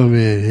mood I'm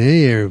in.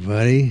 Hey,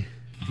 everybody.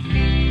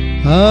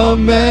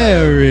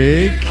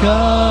 America,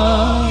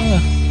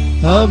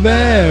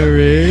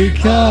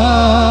 America,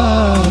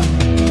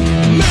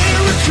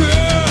 America.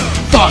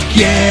 Fuck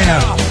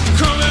yeah.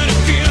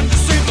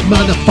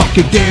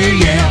 Motherfucking day,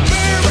 yeah.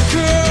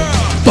 America.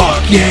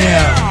 Fuck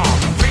yeah.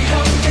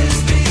 Freedom is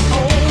the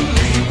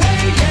only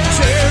way, yeah.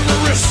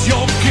 Terrorists,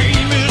 your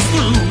game is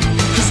through.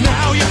 'Cause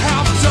now you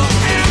have to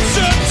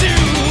answer to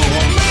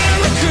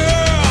America.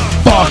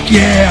 Fuck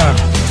yeah.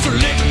 So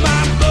lick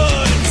my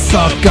blood and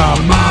suck on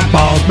my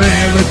balls,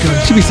 America.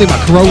 Should be saying my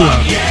Corolla.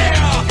 Fuck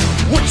yeah.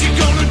 What you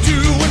gonna do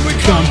when we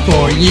come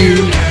for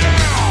you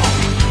now?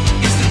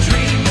 It's the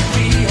dream that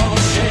we all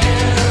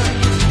share.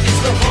 It's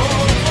the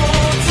hope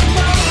for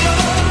tomorrow.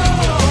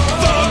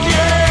 Fuck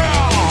yeah.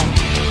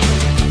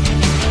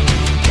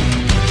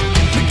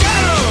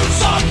 McDonald's.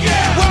 Fuck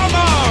yeah.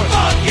 Walmart.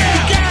 Fuck yeah.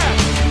 The Gap.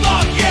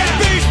 Fuck yeah.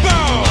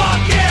 Baseball.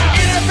 Fuck yeah.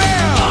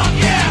 NFL. Fuck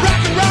yeah.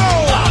 Rock and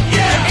roll. Fuck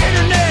yeah. The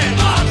internet.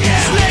 Fuck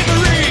yeah.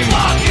 Slavery.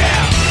 Fuck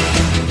yeah.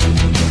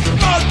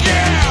 Fuck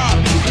yeah.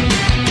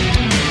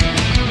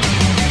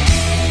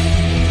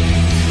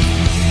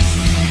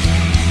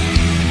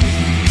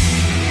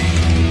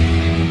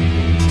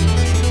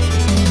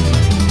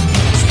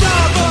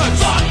 Starbucks.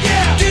 Fuck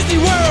yeah. Disney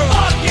World.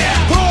 Fuck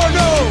yeah.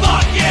 Porno.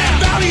 Fuck yeah.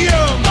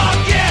 Valium. Fuck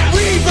yeah.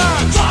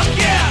 Reebok. Fuck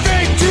yeah.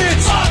 Fake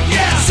tits. Fuck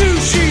yeah.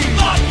 Sushi.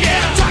 Fuck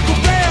yeah. Taco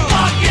Bell.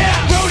 Fuck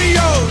yeah.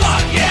 Rodeo.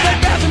 Fuck yeah. Bed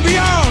Bath and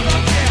Beyond.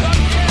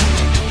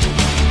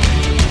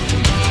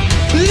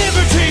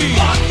 Liberty.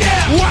 Fuck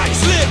yeah. White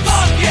Slips.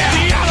 Fuck yeah.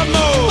 The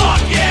Alamo.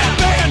 Fuck yeah.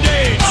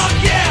 Band-Aid. Fuck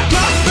yeah.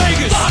 Las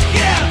Vegas. Fuck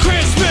yeah.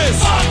 Christmas.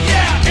 Fuck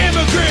yeah.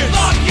 Immigrants.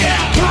 Fuck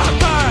yeah.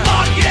 Popeye.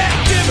 Fuck yeah.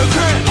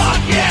 Democrats.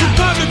 Fuck yeah.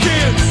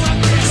 Republicans.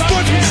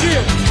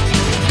 Sportsmanship.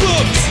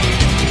 Books.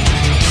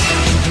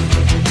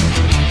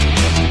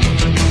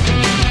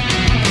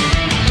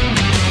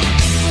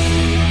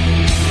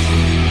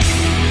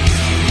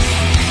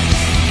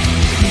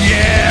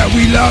 Yeah,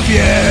 we love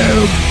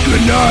you.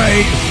 Good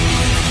night.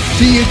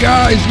 See you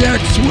guys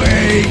next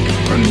week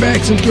on the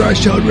Maximum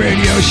Threshold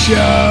Radio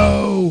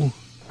Show.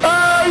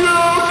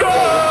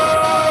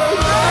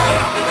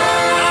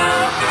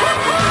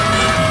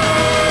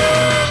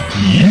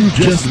 You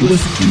just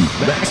listened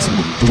to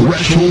Maximum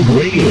Threshold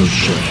Radio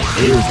Show.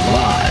 Airs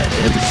live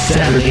every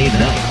Saturday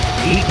night,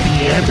 8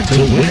 p.m.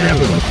 until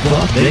whenever the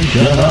fuck they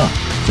shut up.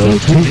 So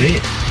tune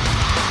in.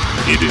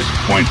 It is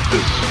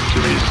pointless to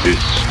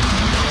resist.